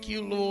thank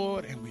you,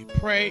 Lord, and we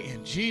pray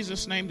in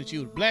Jesus' name that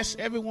you would bless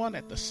everyone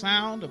at the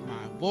sound of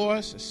my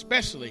voice,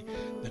 especially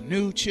the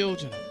new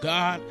children of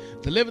God.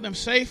 Deliver them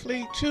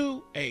safely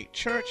to a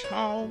church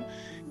home,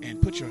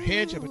 and put your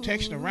hedge of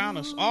protection around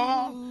us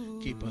all.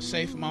 Keep us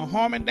safe from all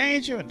harm and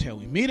danger until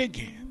we meet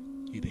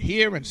again, either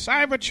here in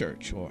Cyber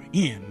Church or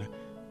in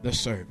the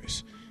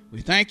service. We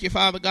thank you,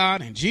 Father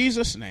God, in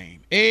Jesus' name.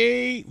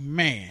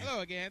 Amen.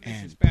 Hello again.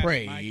 This is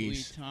Pastor Mike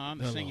Lee Tom,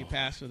 the senior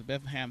pastor of the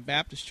Bethlehem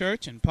Baptist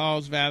Church in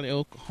Pauls Valley,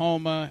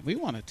 Oklahoma. We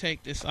want to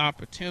take this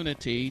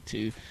opportunity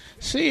to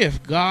see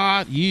if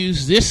God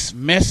used this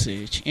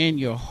message in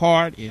your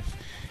heart, if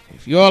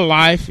your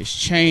life is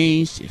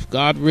changed, if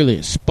God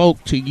really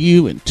spoke to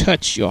you and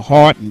touched your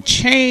heart and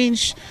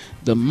changed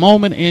the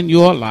moment in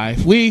your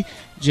life. We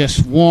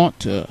just want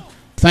to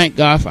thank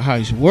God for how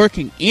he's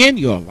working in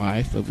your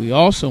life, but we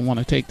also want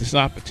to take this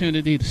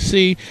opportunity to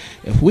see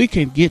if we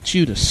can get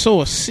you to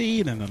sow a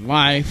seed in the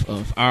life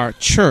of our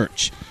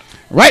church.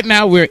 Right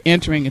now we're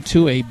entering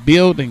into a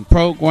building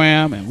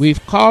program, and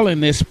we've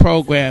calling this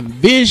program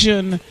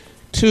Vision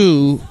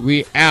to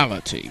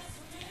Reality.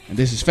 And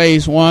this is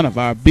phase one of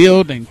our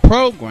building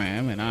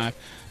program, and I've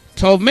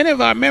told many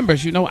of our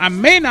members, I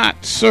may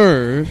not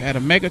serve at a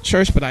mega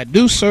church, but I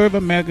do serve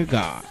a mega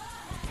God.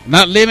 I'm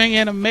not living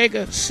in a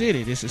mega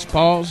city. This is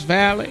Pauls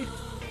Valley.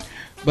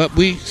 But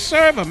we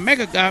serve a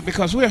mega God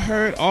because we're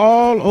heard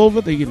all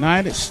over the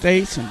United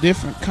States and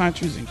different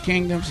countries and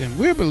kingdoms, and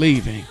we're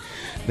believing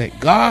that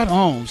God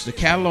owns the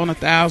cattle on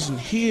 1,000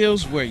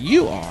 hills where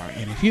you are.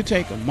 And if you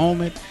take a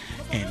moment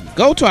and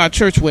go to our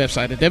church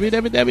website at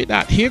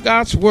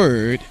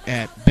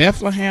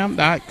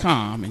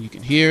www.heargodsword@bethlehem.com, and you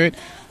can hear it.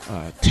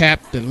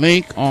 Tap the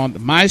link on the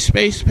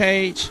MySpace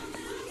page,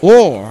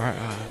 or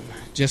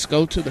just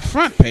go to the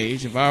front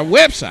page of our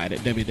website at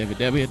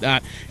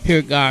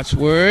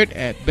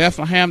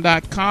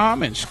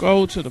www.heargodsword@bethlehem.com and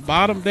scroll to the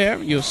bottom there.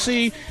 You'll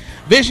see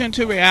Vision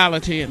to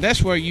Reality, and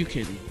that's where you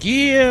can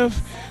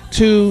give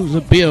to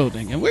the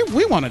building. And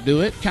we want to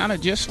do it kind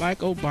of just like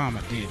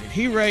Obama did it.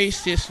 He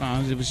raised his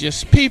funds. It was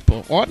just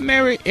people,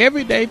 ordinary,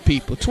 everyday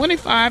people,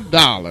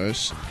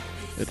 $25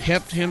 that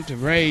helped him to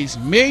raise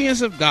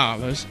millions of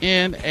dollars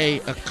in a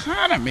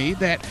economy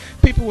that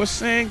people were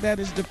saying that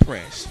is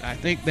depressed. I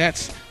think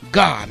that's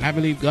God, and I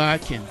believe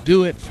God can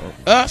do it for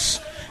us,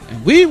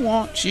 and we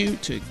want you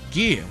to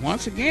give.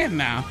 Once again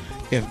now,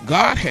 if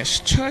God has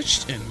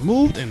touched and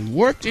moved and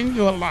worked in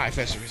your life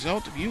as a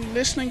result of you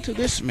listening to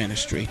this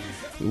ministry,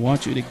 we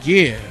want you to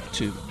give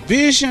to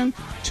Vision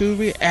to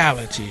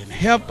Reality and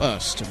help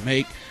us to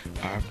make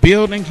our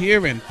building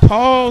here in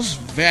Pauls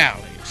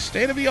Valley,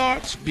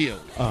 state-of-the-art build,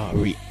 a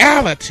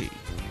reality,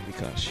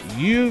 because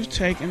you've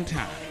taken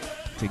time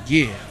to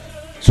give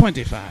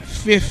 25,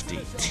 50,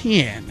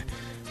 10,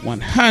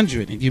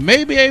 100, and you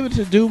may be able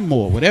to do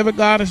more. Whatever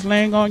God is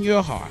laying on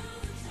your heart,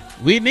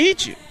 we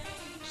need you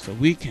so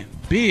we can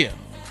build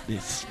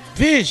this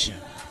vision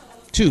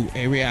to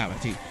a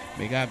reality.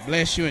 May God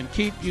bless you and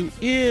keep you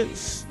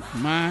is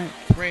my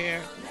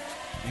prayer.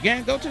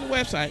 Again, go to the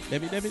website,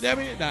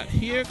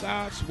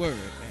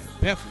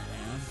 www.heargodsword@bethlehem.com.